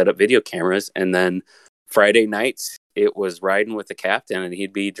and set up video cameras. And then Friday nights, it was riding with the captain, and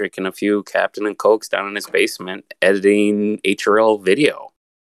he'd be drinking a few Captain and Cokes down in his basement, editing HRL video.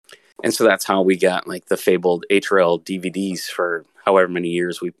 And so that's how we got like the fabled HRL DVDs for however many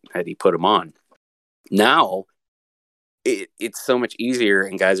years he put them on. Now it's so much easier,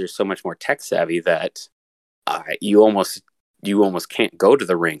 and guys are so much more tech savvy that you almost can't go to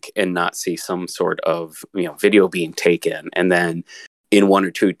the rink and not see some sort of video being taken. And then in 1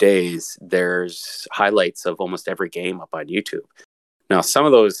 or 2 days, there's highlights of almost every game up on YouTube. Now, some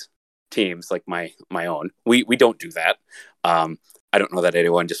of those teams, like my own, we don't do that. I don't know that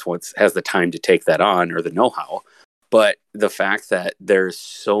anyone just has the time to take that on or the know-how. But the fact that there's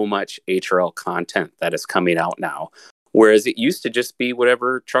so much HRL content that is coming out now, whereas it used to just be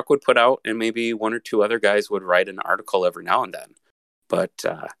whatever Truck would put out, and maybe 1 or 2 other guys would write an article every now and then. But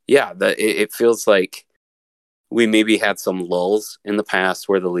it feels like we maybe had some lulls in the past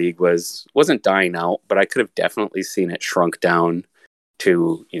where the league wasn't dying out, but I could have definitely seen it shrunk down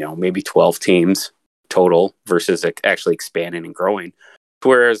to maybe 12 teams total versus actually expanding and growing.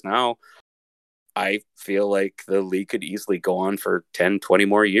 Whereas now, I feel like the league could easily go on for 10, 20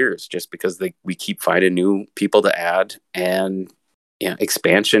 more years just because we keep finding new people to add, and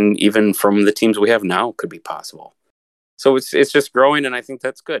expansion even from the teams we have now could be possible. So it's just growing, and I think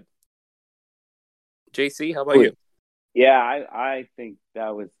that's good. JC, how about you? Yeah, I think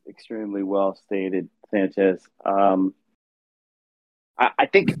that was extremely well stated, Sanchez. I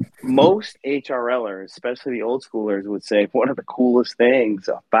think most HRLers, especially the old schoolers, would say one of the coolest things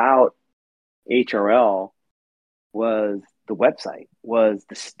about HRL was the website, was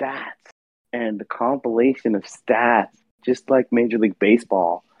the stats and the compilation of stats, just like Major League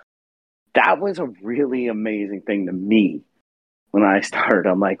Baseball. That was a really amazing thing to me when I started.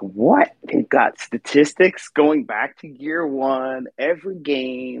 I'm like, what? They've got statistics going back to year 1, every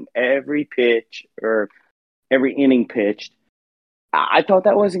game, every pitch, or every inning pitched. I thought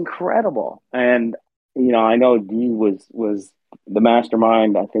that was incredible. And, I know D was the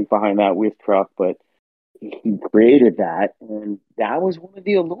mastermind, I think, behind that with Truck, but he created that. And that was one of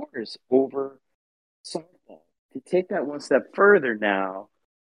the allures over softball. To take that one step further now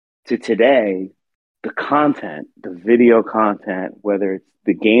to today, the content, the video content, whether it's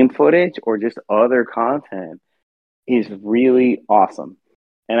the game footage or just other content, is really awesome.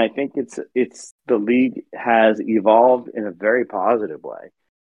 And I think it's the league has evolved in a very positive way.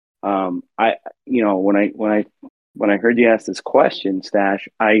 When I heard you ask this question, Stache,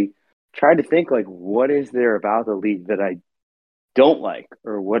 I tried to think like, what is there about the league that I don't like,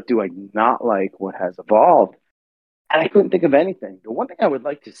 or what do I not like? What has evolved? And I couldn't think of anything. The one thing I would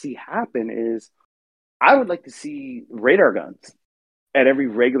like to see happen is I would like to see radar guns at every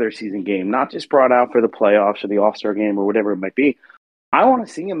regular season game, not just brought out for the playoffs or the All-Star game or whatever it might be. I want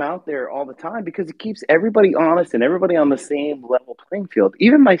to see them out there all the time because it keeps everybody honest and everybody on the same level playing field.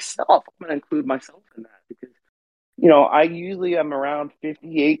 Even myself, I'm going to include myself in that because, I usually am around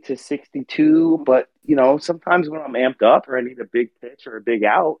 58 to 62, but, sometimes when I'm amped up or I need a big pitch or a big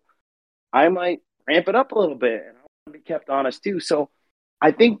out, I might ramp it up a little bit, and I want to be kept honest too. So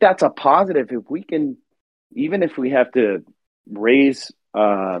I think that's a positive if we can, even if we have to raise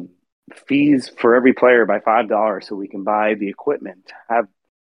fees for every player by $5 so we can buy the equipment, have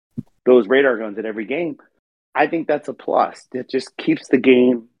those radar guns at every game. I think that's a plus. It just keeps the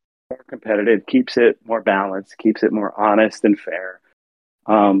game more competitive, keeps it more balanced, keeps it more honest and fair.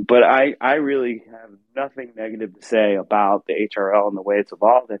 But I really have nothing negative to say about the HRL and the way it's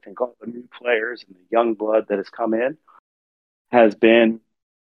evolved. I think all the new players and the young blood that has come in has been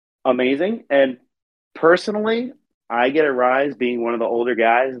amazing. And personally, I get a rise being one of the older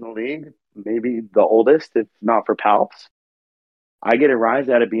guys in the league, maybe the oldest, if not for Palps. I get a rise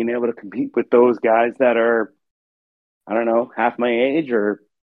out of being able to compete with those guys that are, I don't know, half my age or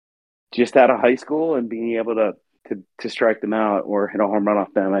just out of high school, and being able to strike them out or hit a home run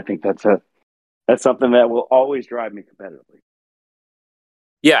off them. I think that's something that will always drive me competitively.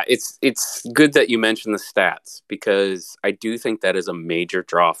 Yeah, it's good that you mentioned the stats, because I do think that is a major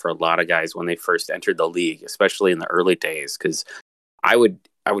draw for a lot of guys when they first entered the league, especially in the early days. Because I would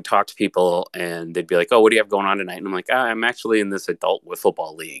talk to people and they'd be like, "Oh, what do you have going on tonight?" And I'm like, "I'm actually in this adult wiffle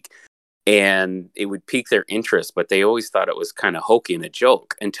ball league," and it would pique their interest, but they always thought it was kind of hokey and a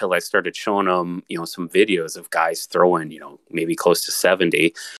joke until I started showing them, some videos of guys throwing, maybe close to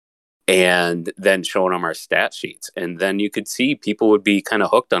 70, and then showing them our stat sheets. And then you could see people would be kind of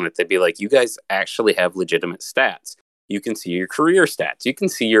hooked on it. They'd be like, "You guys actually have legitimate stats. You can see your career stats. You can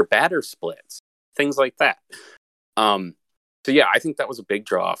see your batter splits, things like that." So yeah, I think that was a big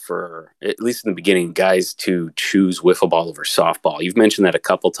draw for, at least in the beginning, guys to choose wiffle ball over softball. You've mentioned that a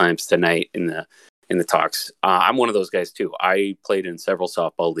couple times tonight in the talks. I'm one of those guys too. I played in several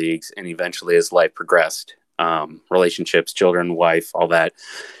softball leagues, and eventually, as life progressed, relationships, children, wife, all that,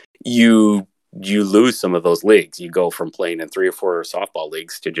 you lose some of those leagues. You go from playing in 3 or 4 softball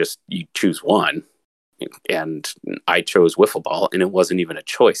leagues to just you choose one. And I chose wiffle ball, and it wasn't even a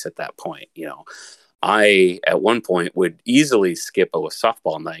choice at that point. I, at one point, would easily skip a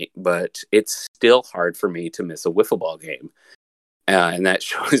softball night, but it's still hard for me to miss a wiffle ball game. And that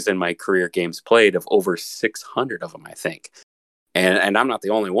shows in my career games played of over 600 of them, I think. And I'm not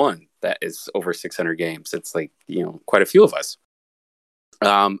the only one that is over 600 games. It's like, quite a few of us.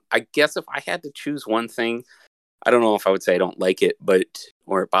 I guess if I had to choose one thing, I don't know if I would say I don't like it,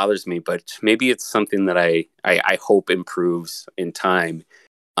 or it bothers me, but maybe it's something that I hope improves in time.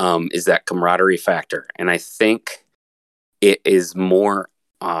 Is that camaraderie factor. And I think it is more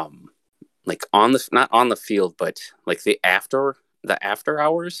like not on the field, but like the after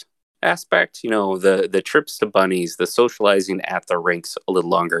hours aspect, the trips to bunnies, the socializing at the rinks a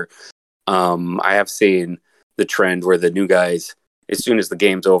little longer. I have seen the trend where the new guys, as soon as the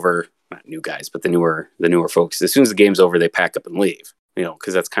game's over, not new guys, but the newer folks, as soon as the game's over, they pack up and leave,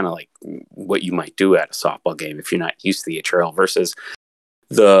 because that's kind of like what you might do at a softball game if you're not used to the HRL, versus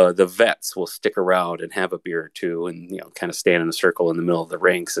the vets will stick around and have a beer or two and, kind of stand in a circle in the middle of the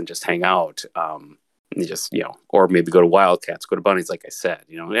rinks and just hang out. And just, or maybe go to Wildcats, go to Bunnies, like I said,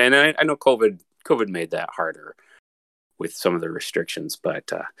 and I know COVID made that harder with some of the restrictions, but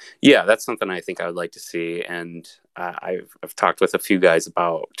yeah, that's something I think I would like to see. And I've talked with a few guys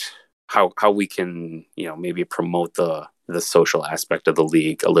about how we can, maybe promote the social aspect of the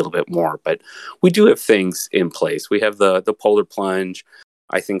league a little bit more, but we do have things in place. We have the polar plunge.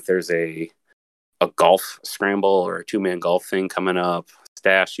 I think there's a golf scramble or a 2-man golf thing coming up.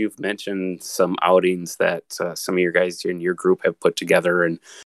 Stache, you've mentioned some outings that some of your guys in your group have put together and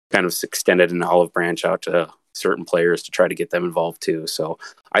kind of extended an olive branch out to certain players to try to get them involved too. So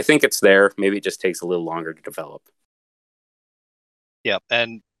I think it's there. Maybe it just takes a little longer to develop. Yep.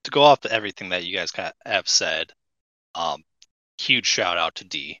 And to go off to everything that you guys have said, huge shout out to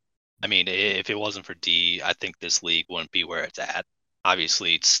D. I mean, if it wasn't for D, I think this league wouldn't be where it's at.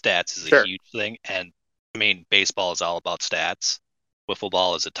 Obviously, stats is a huge thing. And I mean, baseball is all about stats. Wiffle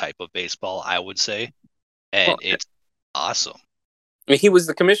ball is a type of baseball, I would say. And it's awesome. I mean, he was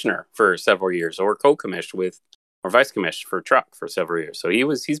the commissioner for several years, or co-commissioned with, or vice commissioner for Truck for several years. So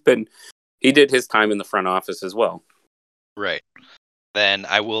he did his time in the front office as well. Right. Then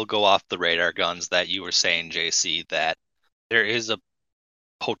I will go off the radar guns that you were saying, JC, that there is a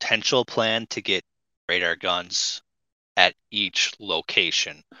potential plan to get radar guns at each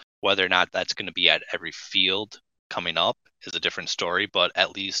location. Whether or not that's going to be at every field coming up is a different story, but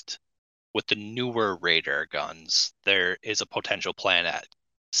at least with the newer radar guns, there is a potential plan at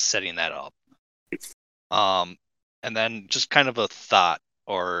setting that up. And then just kind of a thought,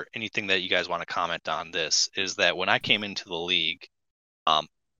 or anything that you guys want to comment on this, is that when I came into the league,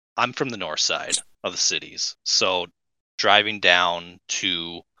 I'm from the north side of the cities, so driving down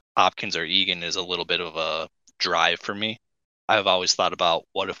to Hopkins or Eagan is a little bit of a drive for me. I've always thought about,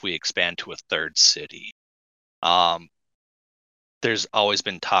 what if we expand to a third city? There's always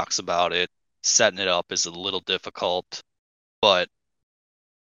been talks about it. Setting it up is a little difficult, but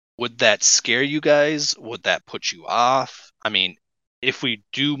would that scare you guys? Would that put you off? I mean, if we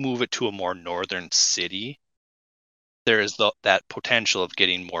do move it to a more northern city, there is that potential of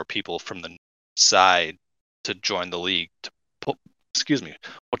getting more people from the side to join the league to,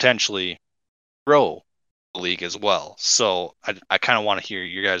 potentially grow the league as well. So I kind of want to hear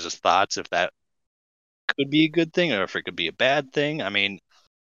your guys' thoughts, if that could be a good thing or if it could be a bad thing. I mean,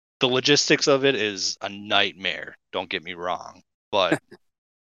 the logistics of it is a nightmare, don't get me wrong, But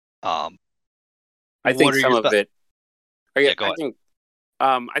I think some of it. Yeah, go ahead.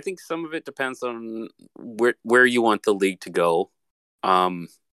 I think some of it depends on where you want the league to go,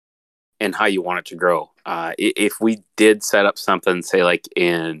 and how you want it to grow. If we did set up something, say like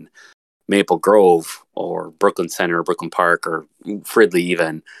in Maple Grove or Brooklyn Center, Brooklyn Park, or Fridley,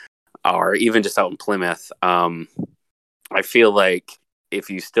 even, or even just out in Plymouth, I feel like if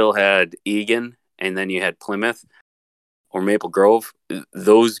you still had Egan and then you had Plymouth or Maple Grove,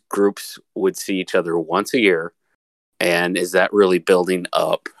 those groups would see each other once a year. And is that really building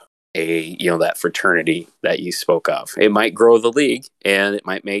up that fraternity that you spoke of? It might grow the league, and it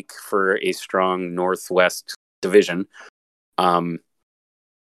might make for a strong Northwest division. But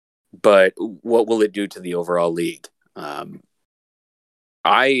what will it do to the overall league?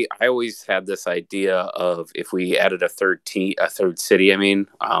 I always had this idea of if we added a third city.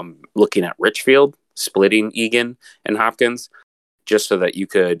 Looking at Richfield, splitting Egan and Hopkins, just so that you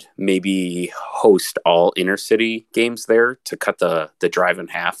could maybe host all inner-city games there to cut the drive in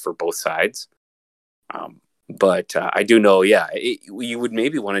half for both sides. But I do know, you would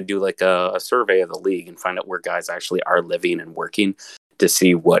maybe want to do like a survey of the league and find out where guys actually are living and working to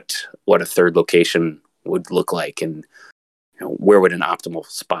see what a third location would look like, and where would an optimal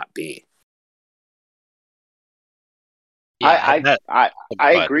spot be. Yeah,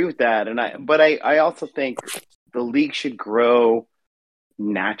 I agree with that, but I also think the league should grow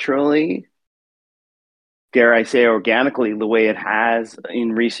naturally, dare I say organically, the way it has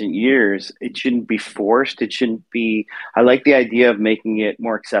in recent years. It shouldn't be forced. It shouldn't be. I like the idea of making it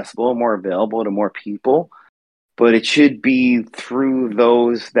more accessible, more available to more people, but it should be through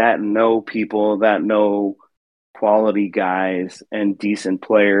those that know people, that know quality guys and decent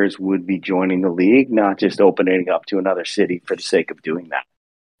players would be joining the league, not just opening up to another city for the sake of doing that.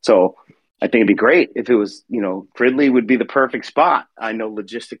 So I think it'd be great if it was, Fridley would be the perfect spot. I know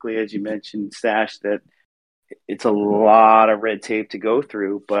logistically, as you mentioned, Stache, that it's a lot of red tape to go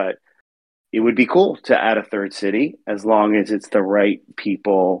through, but it would be cool to add a third city as long as it's the right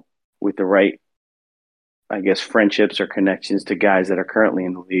people with the right, I guess, friendships or connections to guys that are currently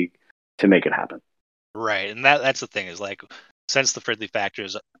in the league to make it happen. Right, and that's the thing is, like, since the Fridley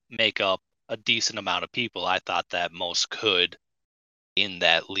factors make up a decent amount of people, I thought that most could in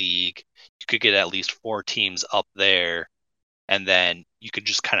that league. You could get at least 4 teams up there, and then you could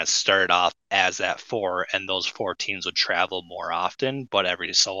just kind of start off as that 4, and those 4 teams would travel more often, but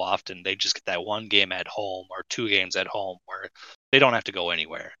every so often they just get that 1 game at home or 2 games at home where they don't have to go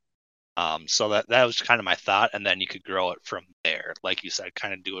anywhere. So that was kind of my thought, and then you could grow it from there. Like you said,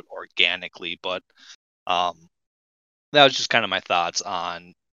 kind of do it organically, but that was just kind of my thoughts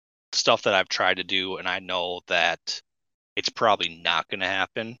on stuff that I've tried to do, and I know that it's probably not going to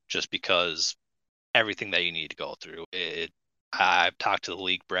happen just because everything that you need to go through. I've talked to the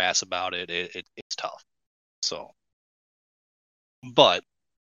league brass about it. It's tough. So, but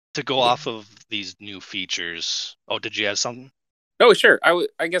to go off of these new features. Oh, did you have something? Oh, sure.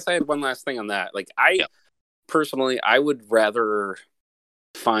 I guess I had one last thing on that. Like, personally, I would rather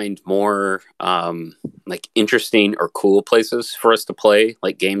find more like interesting or cool places for us to play,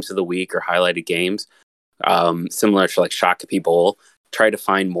 like games of the week or highlighted games, similar to like Shakopee Bowl. Try to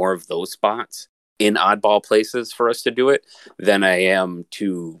find more of those spots in oddball places for us to do it than I am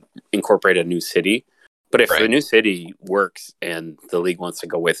to incorporate a new city. But if the new city works and the league wants to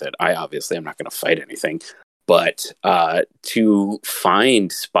go with it, I'm not going to fight anything. But to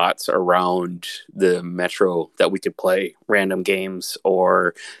find spots around the metro that we could play random games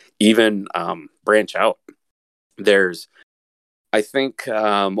or even branch out. There's, I think,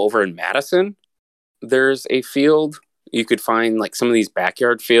 over in Madison, there's a field. You could find like some of these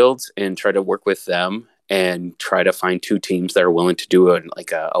backyard fields and try to work with them and try to find 2 teams that are willing to do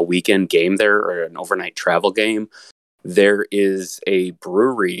a weekend game there or an overnight travel game. There is a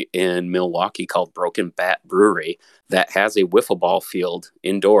brewery in Milwaukee called Broken Bat Brewery that has a wiffle ball field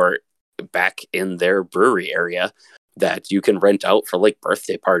indoor back in their brewery area that you can rent out for like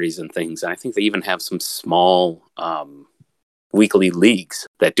birthday parties and things. And I think they even have some small weekly leagues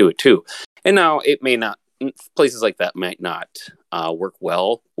that do it too. And now it may not, places like that might not work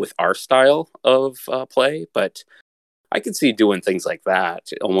well with our style of play, but I could see doing things like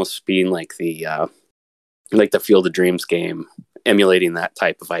that, almost being like the Field of Dreams game, emulating that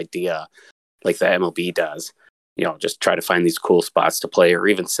type of idea like the MLB does. Just try to find these cool spots to play or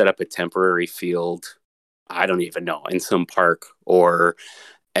even set up a temporary field. I don't even know, in some park or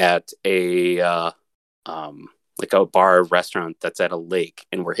at a like a bar or restaurant that's at a lake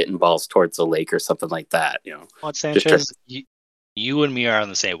and we're hitting balls towards the lake or something like that. Well, Sanchez, you and me are on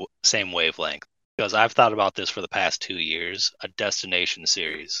the same wavelength. because I've thought about this for the past 2 years, a destination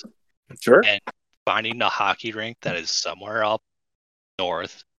series. Sure. And finding a hockey rink that is somewhere up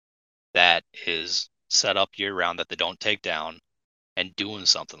north that is set up year round that they don't take down and doing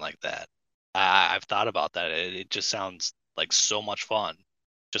something like that. I've thought about that. It just sounds like so much fun.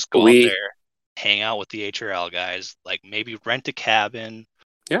 Just go out there, hang out with the HRL guys, like maybe rent a cabin,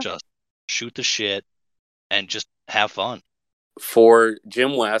 just shoot the shit, and just have fun. For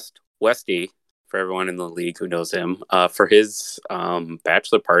Jim Westy, for everyone in the league who knows him, for his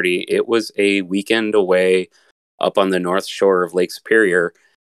bachelor party, it was a weekend away up on the north shore of Lake Superior.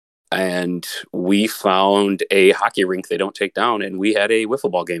 And we found a hockey rink they don't take down, and we had a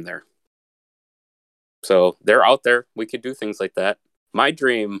wiffle ball game there. So they're out there. We could do things like that. My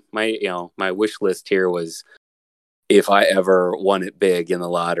dream, my wish list here was, if I ever won it big in the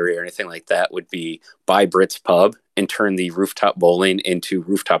lottery or anything like that, would be buy Britt's Pub and turn the rooftop bowling into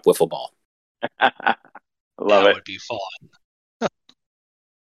rooftop wiffle ball. Love it. That would be fun.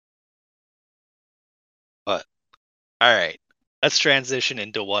 But all right, let's transition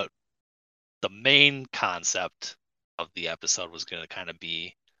into what the main concept of the episode was going to kind of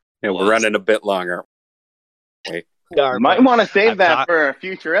be. Yeah, we're running a bit longer. You might want to save that for a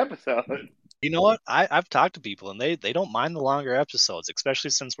future episode. You know what? I've talked to people, and they don't mind the longer episodes, especially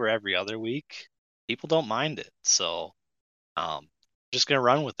since we're every other week. People don't mind it. So just going to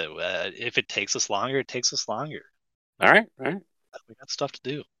run with it. If it takes us longer, it takes us longer. All right. We got stuff to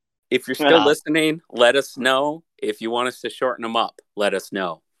do. If you're still listening, let us know. If you want us to shorten them up, let us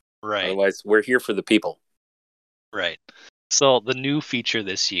know. Right. Otherwise, we're here for the people. Right. So the new feature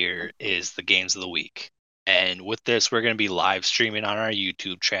this year is the games of the week. And with this, we're going to be live streaming on our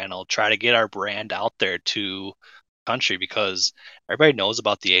YouTube channel, try to get our brand out there to country, because everybody knows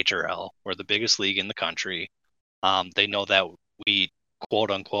about the HRL. We're the biggest league in the country. They know that we,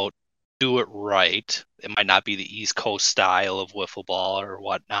 quote unquote, do it right. It might not be the East Coast style of wiffle ball or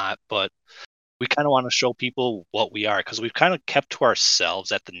whatnot, but we kind of want to show people what we are, because we've kind of kept to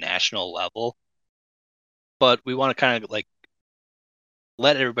ourselves at the national level. But we want to kind of like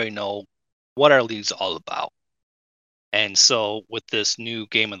let everybody know what our league's all about. And so with this new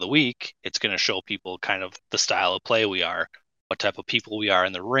game of the week, it's going to show people kind of the style of play we are, what type of people we are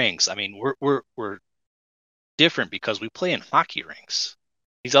in the rinks. I mean, we're different because we play in hockey rinks.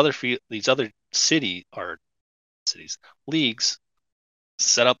 These other leagues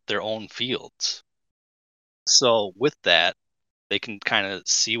set up their own fields. So with that, they can kind of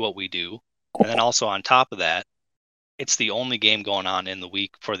see what we do. And then also on top of that, it's the only game going on in the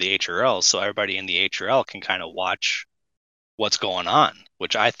week for the HRL, so everybody in the HRL can kind of watch what's going on,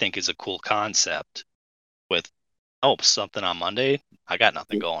 which I think is a cool concept. With something on Monday, I got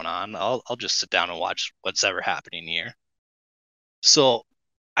nothing going on. I'll just sit down and watch what's ever happening here. So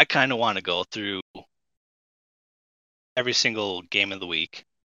I kind of want to go through every single game of the week,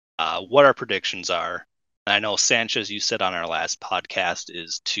 what our predictions are. And I know, Sanchez, you said on our last podcast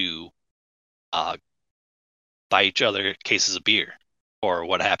is to buy each other cases of beer, or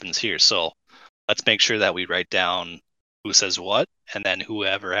what happens here. So let's make sure that we write down who says what, and then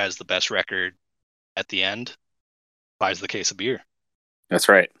whoever has the best record at the end buys the case of beer. That's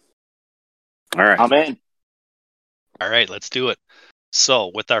right. All right. I'm in. All right, let's do it.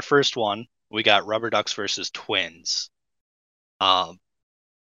 So with our first one, we got Rubber Ducks versus Twins.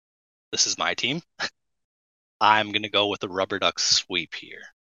 This is my team. I'm going to go with the Rubber Ducks sweep here.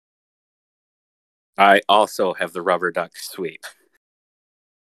 I also have the Rubber Ducks sweep.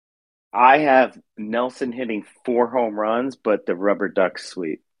 I have Nelson hitting 4 home runs, but the Rubber Ducks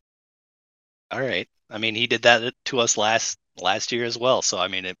sweep. All right. I mean, he did that to us last year as well, so I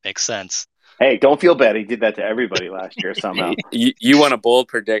mean, it makes sense. Hey, don't feel bad. He did that to everybody last year somehow. You want a bold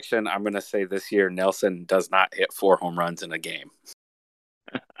prediction? I'm going to say this year Nelson does not hit 4 home runs in a game.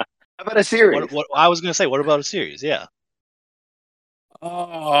 How about a series? What I was going to say, what about a series? Yeah.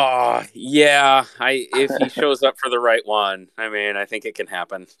 Oh, yeah. If he shows up for the right one, I mean, I think it can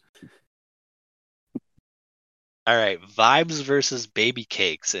happen. All right, Vibes versus Baby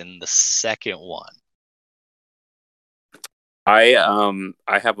Cakes in the second one. I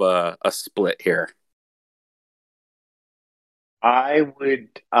have a split here. I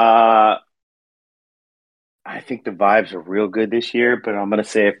think the Vibes are real good this year, but I'm going to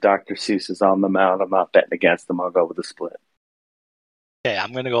say if Dr. Seuss is on the mound, I'm not betting against them. I'll go with a split. Okay,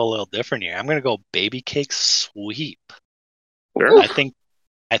 I'm going to go a little different here. I'm going to go Baby Cakes sweep. Sure. I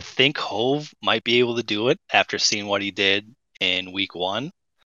think Hove might be able to do it after seeing what he did in week 1.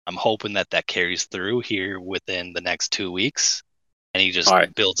 I'm hoping that carries through here within the next 2 weeks, and he just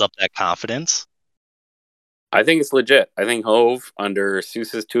builds up that confidence. I think it's legit. I think Hove, under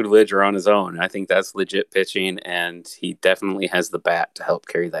Seuss's tutelage or on his own, I think that's legit pitching, and he definitely has the bat to help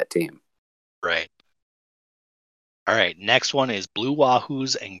carry that team. Right. All right, next one is Blue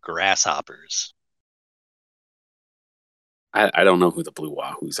Wahoos and Grasshoppers. I don't know who the Blue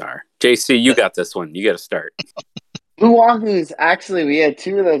Wahoos are. JC, you got this one. You got to start. Blue Wahoos, actually, we had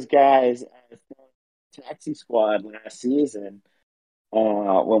two of those guys as the taxi squad last season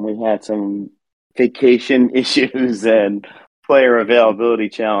when we had some vacation issues and player availability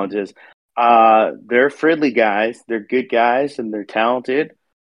challenges. They're friendly guys. They're good guys, and they're talented.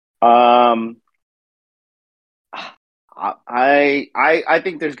 I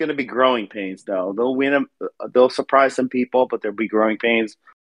think there's going to be growing pains, though. They'll win them. They'll surprise some people, but there'll be growing pains.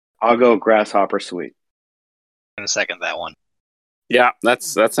 I'll go Grasshopper Sweep. I'm going to second that one. Yeah,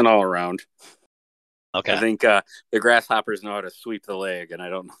 that's an all around. Okay. I think the Grasshoppers know how to sweep the leg, and I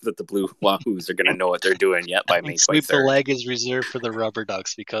don't know that the Blue Wahoos are going to know what they're doing yet by May 23rd. Sweep the leg is reserved for the Rubber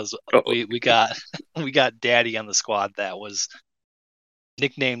Ducks because we got Daddy on the squad that was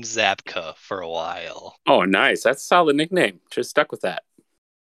nicknamed Zapka for a while. Oh, nice. That's a solid nickname. Just stuck with that.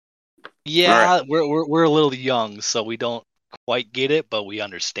 Yeah, right. we're a little young, so we don't quite get it, but we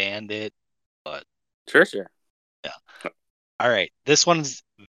understand it. But Sure. Yeah. All right. This one's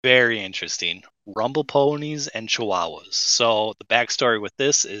very interesting. Rumble ponies and chihuahuas. So the backstory with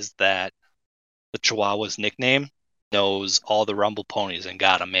this is that the chihuahua's nickname knows all the rumble ponies and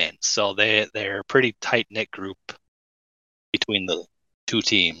got them in. So they're a pretty tight-knit group between the two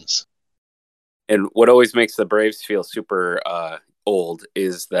teams. And what always makes the Braves feel super old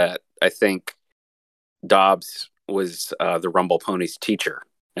is that I think Dobbs was the Rumble Ponies teacher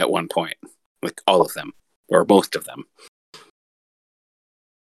at one point. Like all of them, or most of them.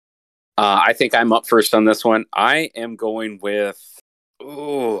 I think I'm up first on this one. I am going with...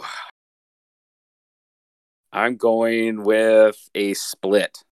 I'm going with a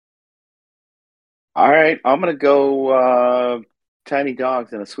split. All right, I'm going to go Tiny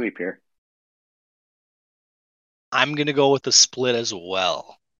Dogs in a sweep here. I'm going to go with the split as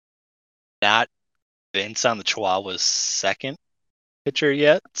well. Not Vince on the Chihuahua's second pitcher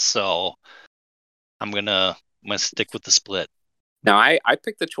yet, so I'm gonna stick with the split. Now, I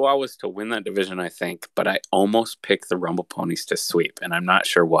picked the Chihuahuas to win that division, I think, but I almost picked the Rumble Ponies to sweep, and I'm not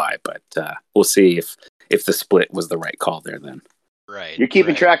sure why, but we'll see if the split was the right call there then. Right. You're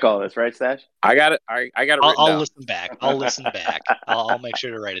keeping track of all this, right, Stache? I got it. I got it. I'll listen back. I'll make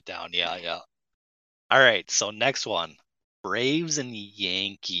sure to write it down. Yeah. All right. So next one, Braves and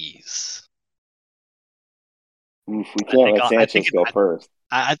Yankees. We can't let Sanchez go first.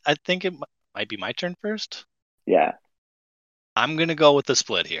 I think it might be my turn first. Yeah. I'm going to go with the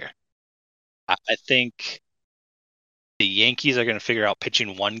split here. I think the Yankees are going to figure out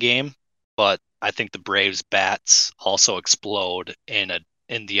pitching one game, but I think the Braves bats also explode in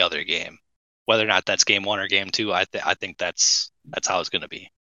the other game. Whether or not that's game one or game two, I think that's how it's going to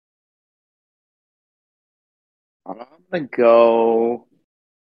be. I'm going to go,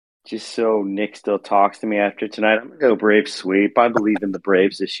 just so Nick still talks to me after tonight, I'm going to go Braves sweep. I believe in the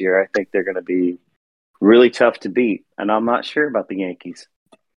Braves this year. I think they're going to be really tough to beat, and I'm not sure about the Yankees.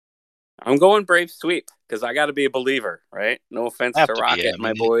 I'm going Braves sweep because I got to be a believer, right? No offense to Rocket,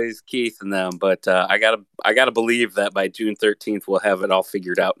 my boys, Keith and them, but I gotta believe that by June 13th we'll have it all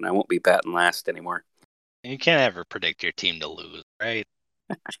figured out, and I won't be batting last anymore. You can't ever predict your team to lose, right?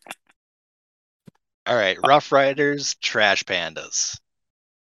 All right, Rough Riders, Trash Pandas.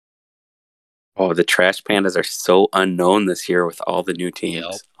 Oh, the Trash Pandas are so unknown this year with all the new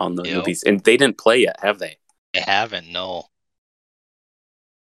teams on the newbies, and they didn't play yet, have they? They haven't, no.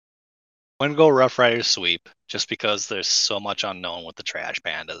 I'm going to go Rough Riders sweep just because there's so much unknown with the Trash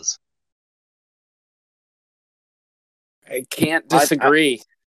Pandas. I can't disagree.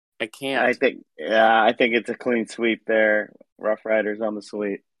 I can't. I think it's a clean sweep there. Rough Riders on the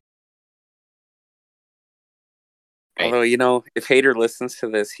sweep. Right. Although, if Hader listens to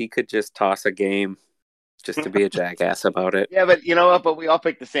this, he could just toss a game just to be a jackass about it. Yeah, but you know what? But we all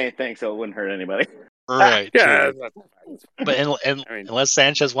picked the same thing, so it wouldn't hurt anybody. Right. Yeah. But unless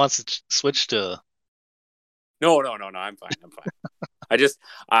Sanchez wants to switch to... No, I'm fine. I just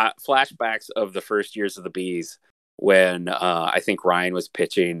flashbacks of the first years of the Bees when I think Ryan was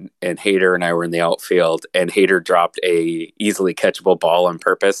pitching and Hader and I were in the outfield, and Hader dropped a easily catchable ball on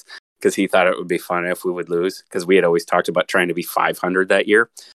purpose because he thought it would be fun if we would lose, because we had always talked about trying to be 500 that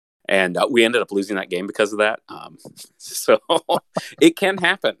year, and we ended up losing that game because of that. So it can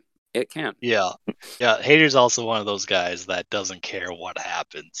happen. It can. Yeah. Hader's also one of those guys that doesn't care what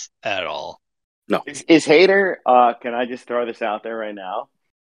happens at all. No. Is Hader, can I just throw this out there right now?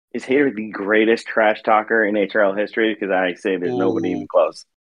 Is Hader the greatest trash talker in HRL history? Because I say there's nobody even close.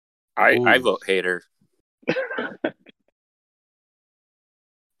 I vote Hader.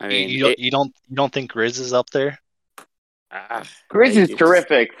 I mean, you don't think Grizz is up there? Grizz is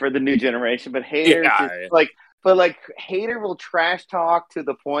terrific for the new generation, but Hader Hader will trash talk to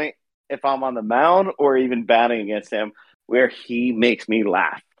the point if I'm on the mound or even batting against him, where he makes me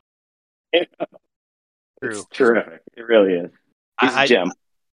laugh. It's terrific. It really is. He's a gem.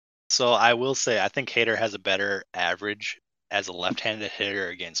 So I will say, I think Hader has a better average as a left-handed hitter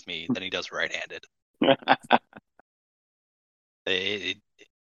against me than he does right-handed. It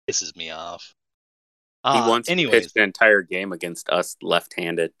pisses me off. He once pitched an entire game against us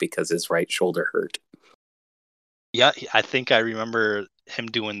left-handed because his right shoulder hurt. Yeah, I think I remember him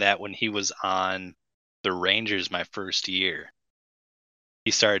doing that when he was on the Rangers my first year.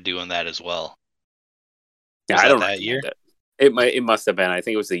 He started doing that as well. Yeah, I don't that year. It must have been. I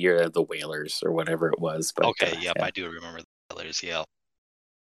think it was the year of the Whalers or whatever it was. But okay, yep, yeah. I do remember the Whalers. Yeah.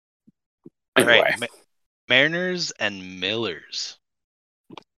 Anyway. All right, Mariners and Millers.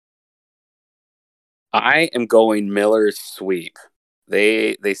 I am going Miller's sweep.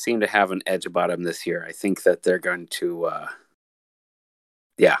 They seem to have an edge about them this year. I think that they're going to,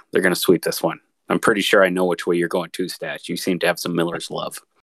 they're going to sweep this one. I'm pretty sure I know which way you're going to, Stache. You seem to have some Miller's love.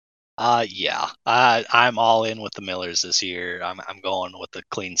 Yeah. I'm all in with the Millers this year. I'm going with the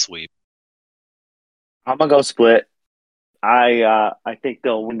clean sweep. I'm gonna go split. I think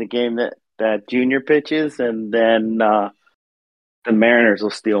they'll win the game that Junior pitches, and then the Mariners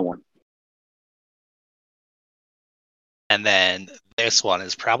will steal one. And then this one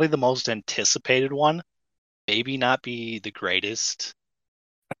is probably the most anticipated one. Maybe not be the greatest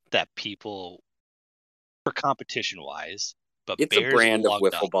that people, for competition-wise, but it's Bears a brand of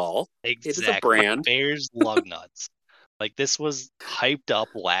wiffle ball. Exactly. It's a brand. Bears lug nuts. Like, this was hyped up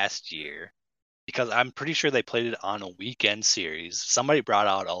last year because I'm pretty sure they played it on a weekend series. Somebody brought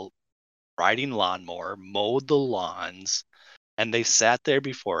out a riding lawnmower, mowed the lawns, and they sat there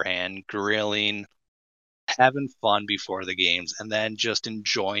beforehand, grilling, having fun before the games, and then just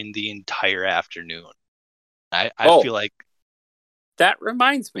enjoying the entire afternoon. I feel like that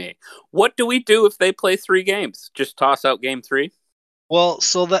reminds me. What do we do if they play 3 games? Just toss out game 3? Well,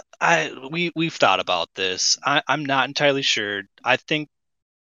 so that we've thought about this. I'm not entirely sure. I think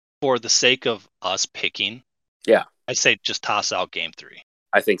for the sake of us picking, I'd say just toss out game 3.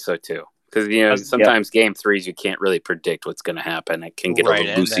 I think so too. Because sometimes game 3s you can't really predict what's going to happen. It can get a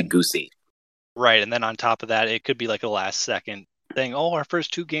little loosey-goosey. Right, and then on top of that, it could be like a last-second thing. Oh, our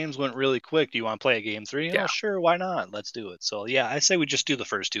first 2 games went really quick. Do you want to play a game 3? Yeah. Oh, sure, why not? Let's do it. So, yeah, I say we just do the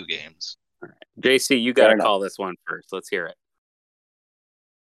first 2 games. All right. JC, you got to call this one first. Let's hear it.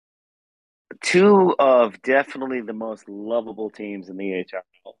 2 of definitely the most lovable teams in the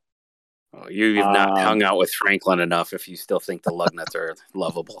HRL. Oh, you've not hung out with Franklin enough if you still think the Lugnuts are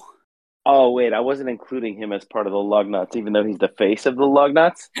lovable. Oh, wait, I wasn't including him as part of the Lugnuts, even though he's the face of the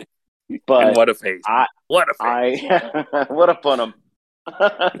Lugnuts. But and what a face! What a face! What a pun'em!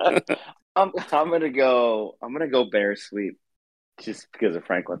 I'm gonna go Bears sweep, just because of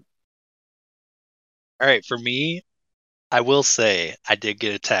Franklin. All right, for me, I will say I did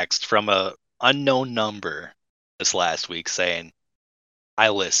get a text from a unknown number this last week saying I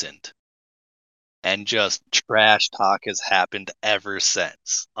listened, and just trash talk has happened ever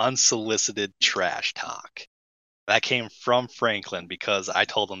since. Unsolicited trash talk. That came from Franklin because I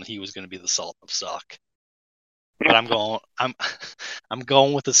told him he was going to be the salt of suck. But I'm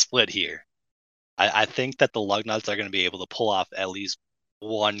going with a split here. I think that the Lugnuts are going to be able to pull off at least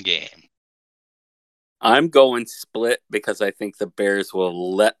one game. I'm going split because I think the Bears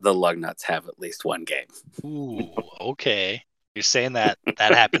will let the Lugnuts have at least one game. Ooh, okay. You're saying that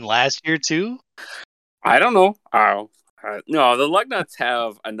happened last year too? I don't know. No, the Lugnuts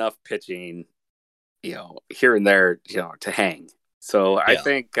have enough pitching, here and there, to hang. So I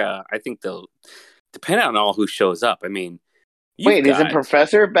think they'll depend on all who shows up. I mean, isn't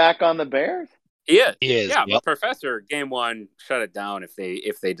Professor back on the Bears? He is. Yeah, but Professor game 1 shut it down if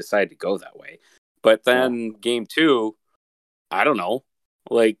they decide to go that way. But then game 2, I don't know.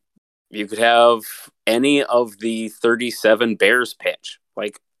 Like, you could have any of the 37 Bears pitch.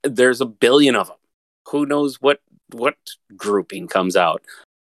 Like, there's a billion of them. Who knows what grouping comes out?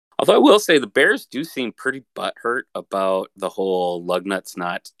 Although I will say the Bears do seem pretty butthurt about the whole Lugnuts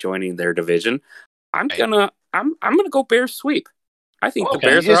not joining their division. I'm gonna go Bears sweep. I think the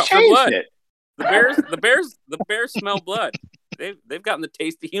Bears are out for blood. The Bears smell blood. They've gotten the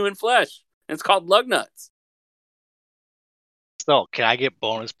taste of human flesh, and it's called Lugnuts. So, can I get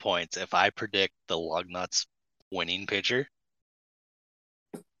bonus points if I predict the Lugnuts winning pitcher?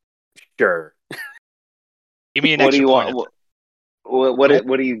 Sure. Give me an What do extra you point. want?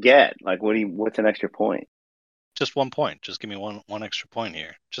 What do you get? Like, what's an extra point? Just 1 point. Just give me one extra point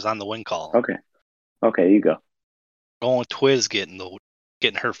here. Just on the win column. Okay, you go. Going with Twiz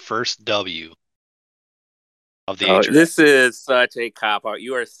getting her first W of the HRL. This is such a cop-out.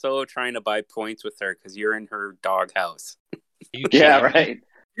 You are so trying to buy points with her because you're in her doghouse. Yeah, right.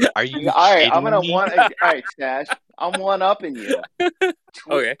 Are you all right, kidding me? All right, Stash. I'm one-upping you.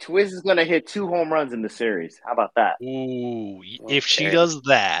 Okay. Twiz is going to hit 2 home runs in the series. How about that? Ooh, Okay. if she does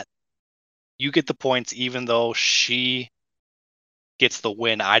that, you get the points even though she gets the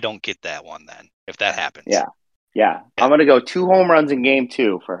win. I don't get that one then, if that happens. Yeah. I'm going to go 2 home runs in game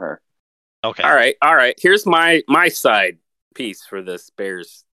 2 for her. Okay. All right. Here's my side piece for this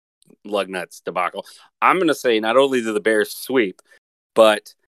Bears Lugnuts debacle. I'm going to say not only do the Bears sweep,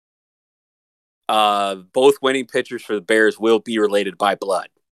 but both winning pitchers for the Bears will be related by blood.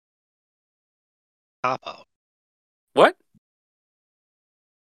 Cop out. What?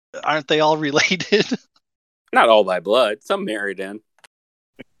 Aren't they all related? Not all by blood. Some married in.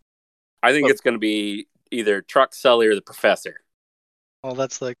 I think it's going to be either Truck Sully or the Professor. Well,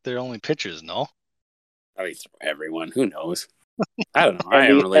 that's like their only pitchers, no? At least everyone. Who knows? I don't know. I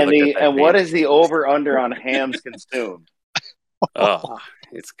haven't really looked at that. And what is the over-under on hams consumed? Oh,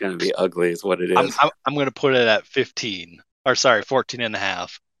 it's going to be ugly is what it is. I'm going to put it at 15. Or sorry, 14 and a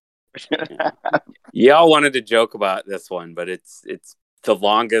half. Y'all wanted to joke about this one, but it's the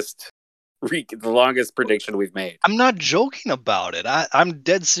longest prediction we've made. I'm not joking about it. I'm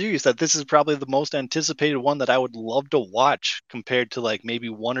dead serious that this is probably the most anticipated one that I would love to watch compared to like maybe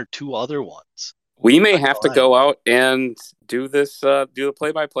 1 or 2 other ones. We may have to go out and do this, do the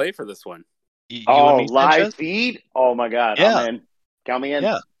play-by-play for this one. You and me, live Sanchez? feed? Oh my God! Yeah. I'm in. Count me in.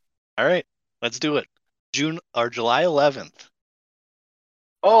 Yeah. All right, let's do it. July 11th.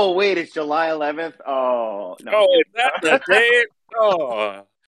 Oh wait, it's July 11th. Oh no. Oh, is that the day? Oh.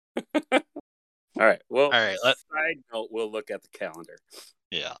 All right. Well, All right. Side note, we'll look at the calendar.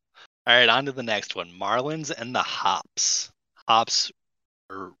 Yeah. All right, on to the next one. Marlins and the Hops. Hops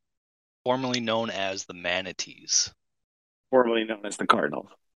are formerly known as the Manatees. Formerly known as the Cardinals.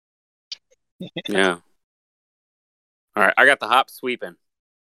 Yeah. All right. I got the Hops sweeping.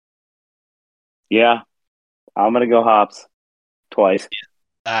 Yeah. I'm going to go Hops twice.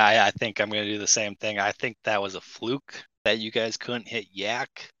 I think I'm going to do the same thing. I think that was a fluke that you guys couldn't hit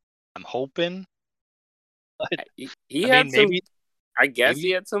Yak. I'm hoping. He had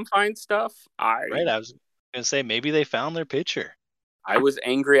some fine stuff. I was going to say maybe they found their pitcher. I was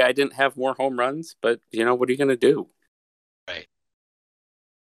angry I didn't have more home runs, but what are you going to do? Right.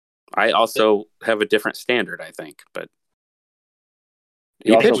 I also have a different standard, I think, but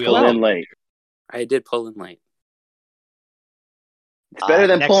You also pulled in late. I did pull in late. It's better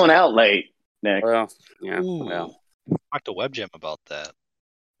than pulling out late, Nick. Well, yeah. Ooh. Well, talk to WebGem about that.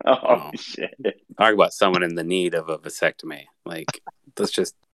 Oh, shit. Talk about someone in the need of a vasectomy. Like, let's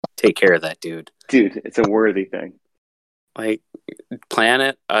just take care of that dude. Dude, it's a worthy thing. Like, plan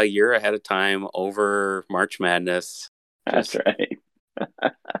it a year ahead of time over March Madness. That's right.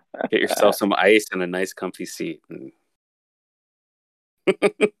 Get yourself some ice and a nice comfy seat.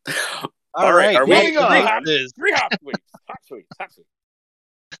 All right. Are we moving on? Three hot sweeps.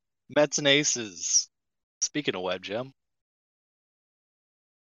 Mets and Aces. Speaking of WebGem,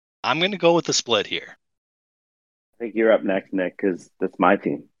 I'm going to go with the split here. I think you're up next, Nick, because that's my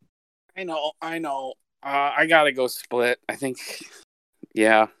team. I know. I got to go split. I think,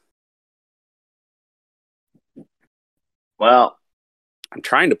 yeah. Well, I'm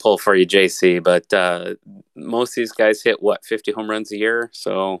trying to pull for you, JC, but most of these guys hit, 50 home runs a year?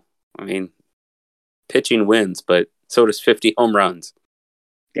 So, I mean, pitching wins, but so does 50 home runs.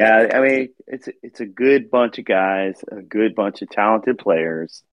 Yeah, I mean, it's a good bunch of guys, a good bunch of talented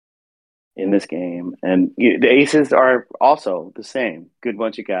players in this game. And the Aces are also the same. Good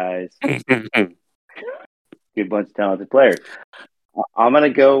bunch of guys, good bunch of talented players. I'm going to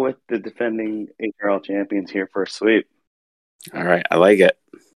go with the defending HRL champions here for a sweep. All right, I like it.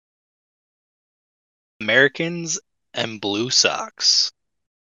 Americans and Blue Sox.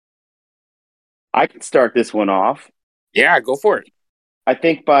 I can start this one off. Yeah, go for it. I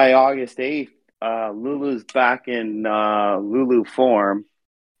think by August 8th, Lulu's back in Lulu form.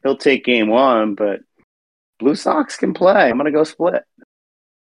 He'll take game 1, but Blue Sox can play. I'm going to go split.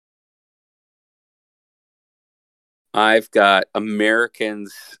 I've got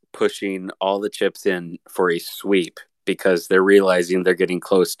Americans pushing all the chips in for a sweep because they're realizing they're getting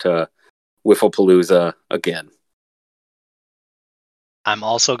close to Wifflepalooza again. I'm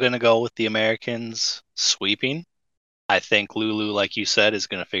also going to go with the Americans sweeping. I think Lulu, like you said, is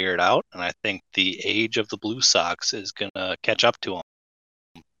going to figure it out, and I think the age of the Blue Sox is going to catch up to them.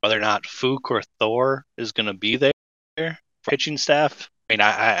 Whether or not Fook or Thor is going to be there for pitching staff, I mean,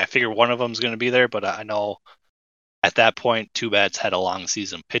 I figure one of them is going to be there, but I know at that point, Two-Bats had a long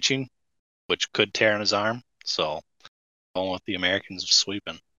season pitching, which could tear on his arm. So, going with the Americans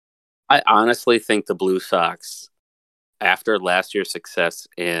sweeping. I honestly think the Blue Sox, after last year's success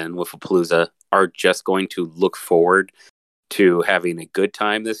in Wifflepalooza, are just going to look forward to having a good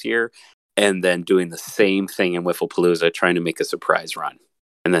time this year and then doing the same thing in Wifflepalooza, trying to make a surprise run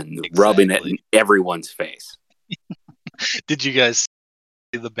and then rubbing it in everyone's face. Did you guys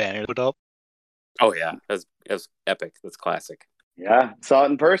see the banner put up? Oh, yeah. That was epic. That's classic. Yeah, saw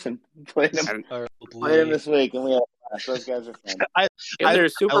it in person. Played him this week, and we had those guys are fun. They're a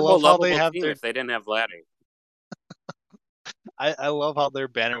Super Bowl lovable team if they didn't have Vladdy. I love how their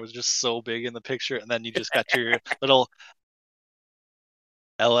banner was just so big in the picture, and then you just got your little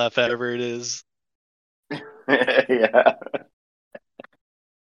LF, whatever it is. Yeah.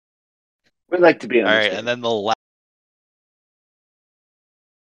 We'd like to be on all this right, game. and then the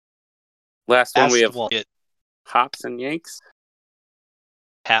last one we have Hops and Yanks.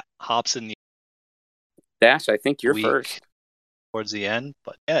 Hops and Dash, I think you're first. Towards the end,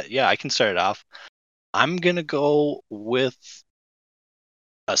 but yeah, I can start it off. I'm going to go with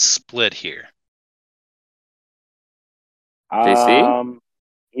a split here. JC?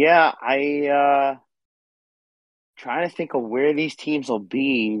 Yeah, I trying to think of where these teams will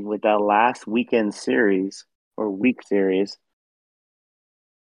be with that last weekend series or week series.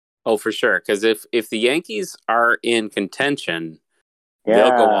 Oh, for sure. Because if the Yankees are in contention,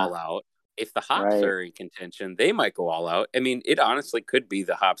 they'll go all out. If the Hops are in contention, they might go all out. I mean, it honestly could be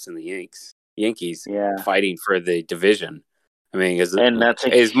the Hops and the Yankees fighting for the division. I mean, as much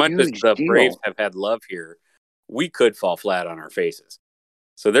as the Braves have had love here, we could fall flat on our faces.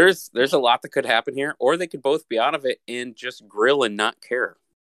 So there's a lot that could happen here, or they could both be out of it and just grill and not care.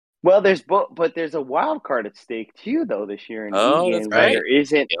 Well, there's a wild card at stake too, though, this year in Egan, where there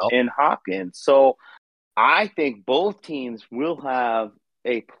isn't in Hopkins. So I think both teams will have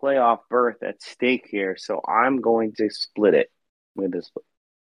a playoff berth at stake here. So I'm going to split it with this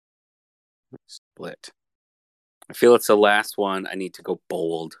split. I feel it's the last one. I need to go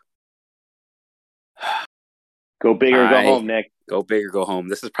bold. Go big or go home, Nick. Go big or go home.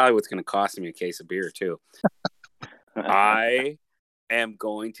 This is probably what's going to cost me a case of beer, too. I am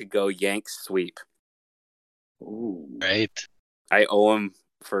going to go Yanks sweep. Ooh. Right. I owe him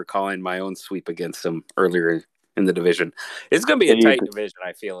for calling my own sweep against him earlier in the division. It's going to be a tight division,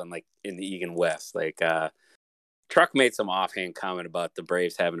 I feel, in the Egan West. Truck made some offhand comment about the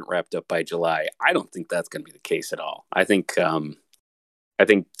Braves having it wrapped up by July. I don't think that's going to be the case at all. I think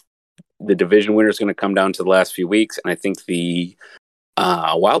the division winner is going to come down to the last few weeks, and I think the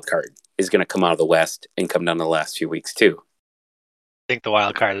wild card is going to come out of the West and come down to the last few weeks too. I think the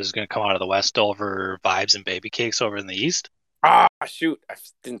wild card is going to come out of the West over Vibes and Baby Cakes over in the East. Ah, shoot. I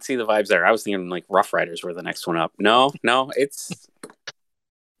didn't see the Vibes there. I was thinking Rough Riders were the next one up. No, it's...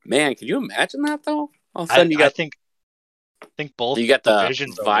 Man, can you imagine that, though? All of a sudden, I think both you got the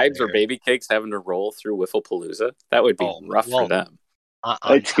Vibes or Baby Cakes having to roll through Wifflepalooza. That would be rough for them.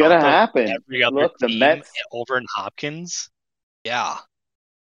 It's going to happen. Look, the Mets over in Hopkins. Yeah.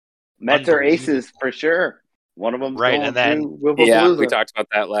 Mets are aces for sure. One of them, right? And then, we talked about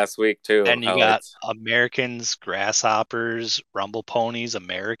that last week too. And you got Americans, Grasshoppers, Rumble Ponies,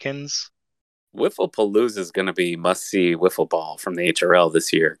 Americans. Wifflepalooza is going to be must-see wiffle ball from the HRL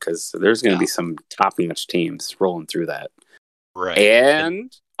this year because there's going to be some top-notch teams rolling through that. Right.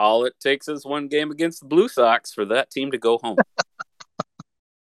 And all it takes is one game against the Blue Sox for that team to go home.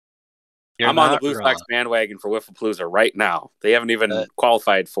 I'm on the Blue Sox bandwagon for Wifflepalooza right now. They haven't even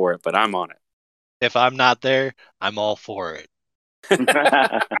qualified for it, but I'm on it. If I'm not there, I'm all for it.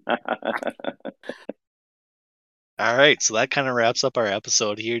 All right, so that kind of wraps up our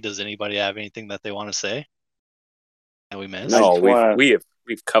episode here. Does anybody have anything that they want to say that we missed? No,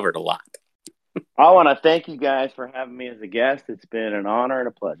 we've covered a lot. I want to thank you guys for having me as a guest. It's been an honor and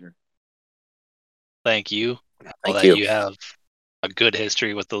a pleasure. Thank you. Thank you. You have a good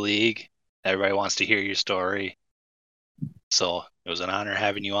history with the league. Everybody wants to hear your story. So it was an honor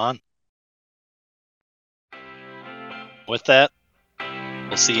having you on. With that,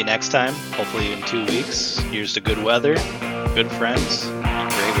 we'll see you next time, hopefully in 2 weeks. Here's to good weather, good friends,